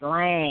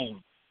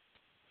slang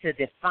to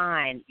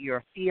define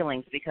your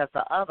feelings, because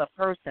the other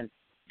person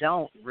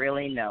don't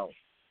really know.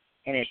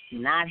 And it's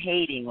not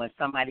hating when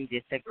somebody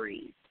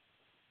disagrees.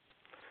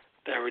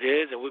 There it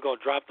is, and we're going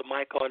to drop the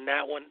mic on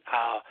that one.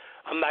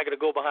 I'm not going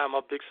to go behind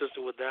my big sister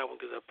with that one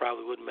because I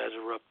probably wouldn't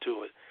measure up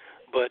to it.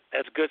 But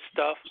that's good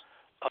stuff.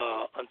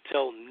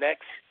 Until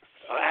next,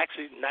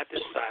 actually not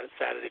this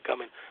Saturday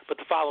coming, but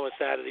the following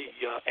Saturday,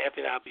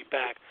 Anthony and I will be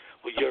back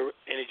with Your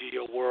Energy,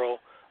 Your World.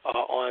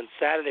 On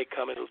Saturday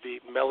coming, it will be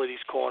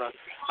Melody's Corner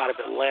out of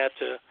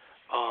Atlanta.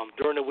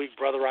 During the week,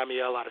 Brother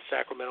Ramiel out of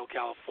Sacramento,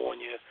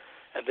 California.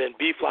 And then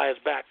B-Fly is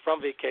back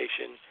from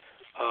vacation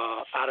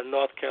out of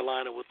North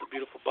Carolina with the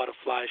Beautiful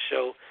Butterfly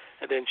Show,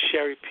 and then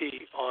Sherry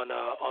P on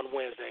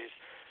Wednesdays.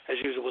 As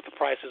usual, with the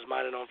Price is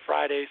Mine, and on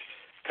Fridays,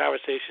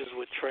 Conversations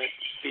with Trent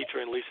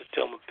featuring Lisa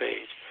Tillman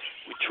Page.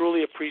 We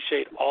truly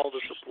appreciate all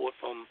the support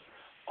from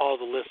all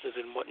the listeners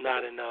and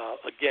whatnot. And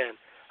again,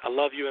 I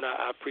love you, and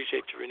I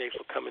appreciate you, Renee,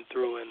 for coming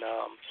through and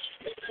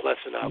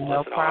blessing our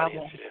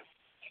audience here.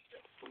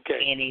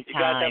 Okay.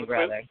 Anytime,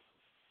 brother.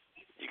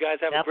 You guys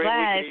have a great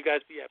weekend. You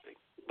guys be epic.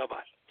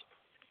 Bye-bye.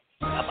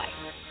 Bye-bye.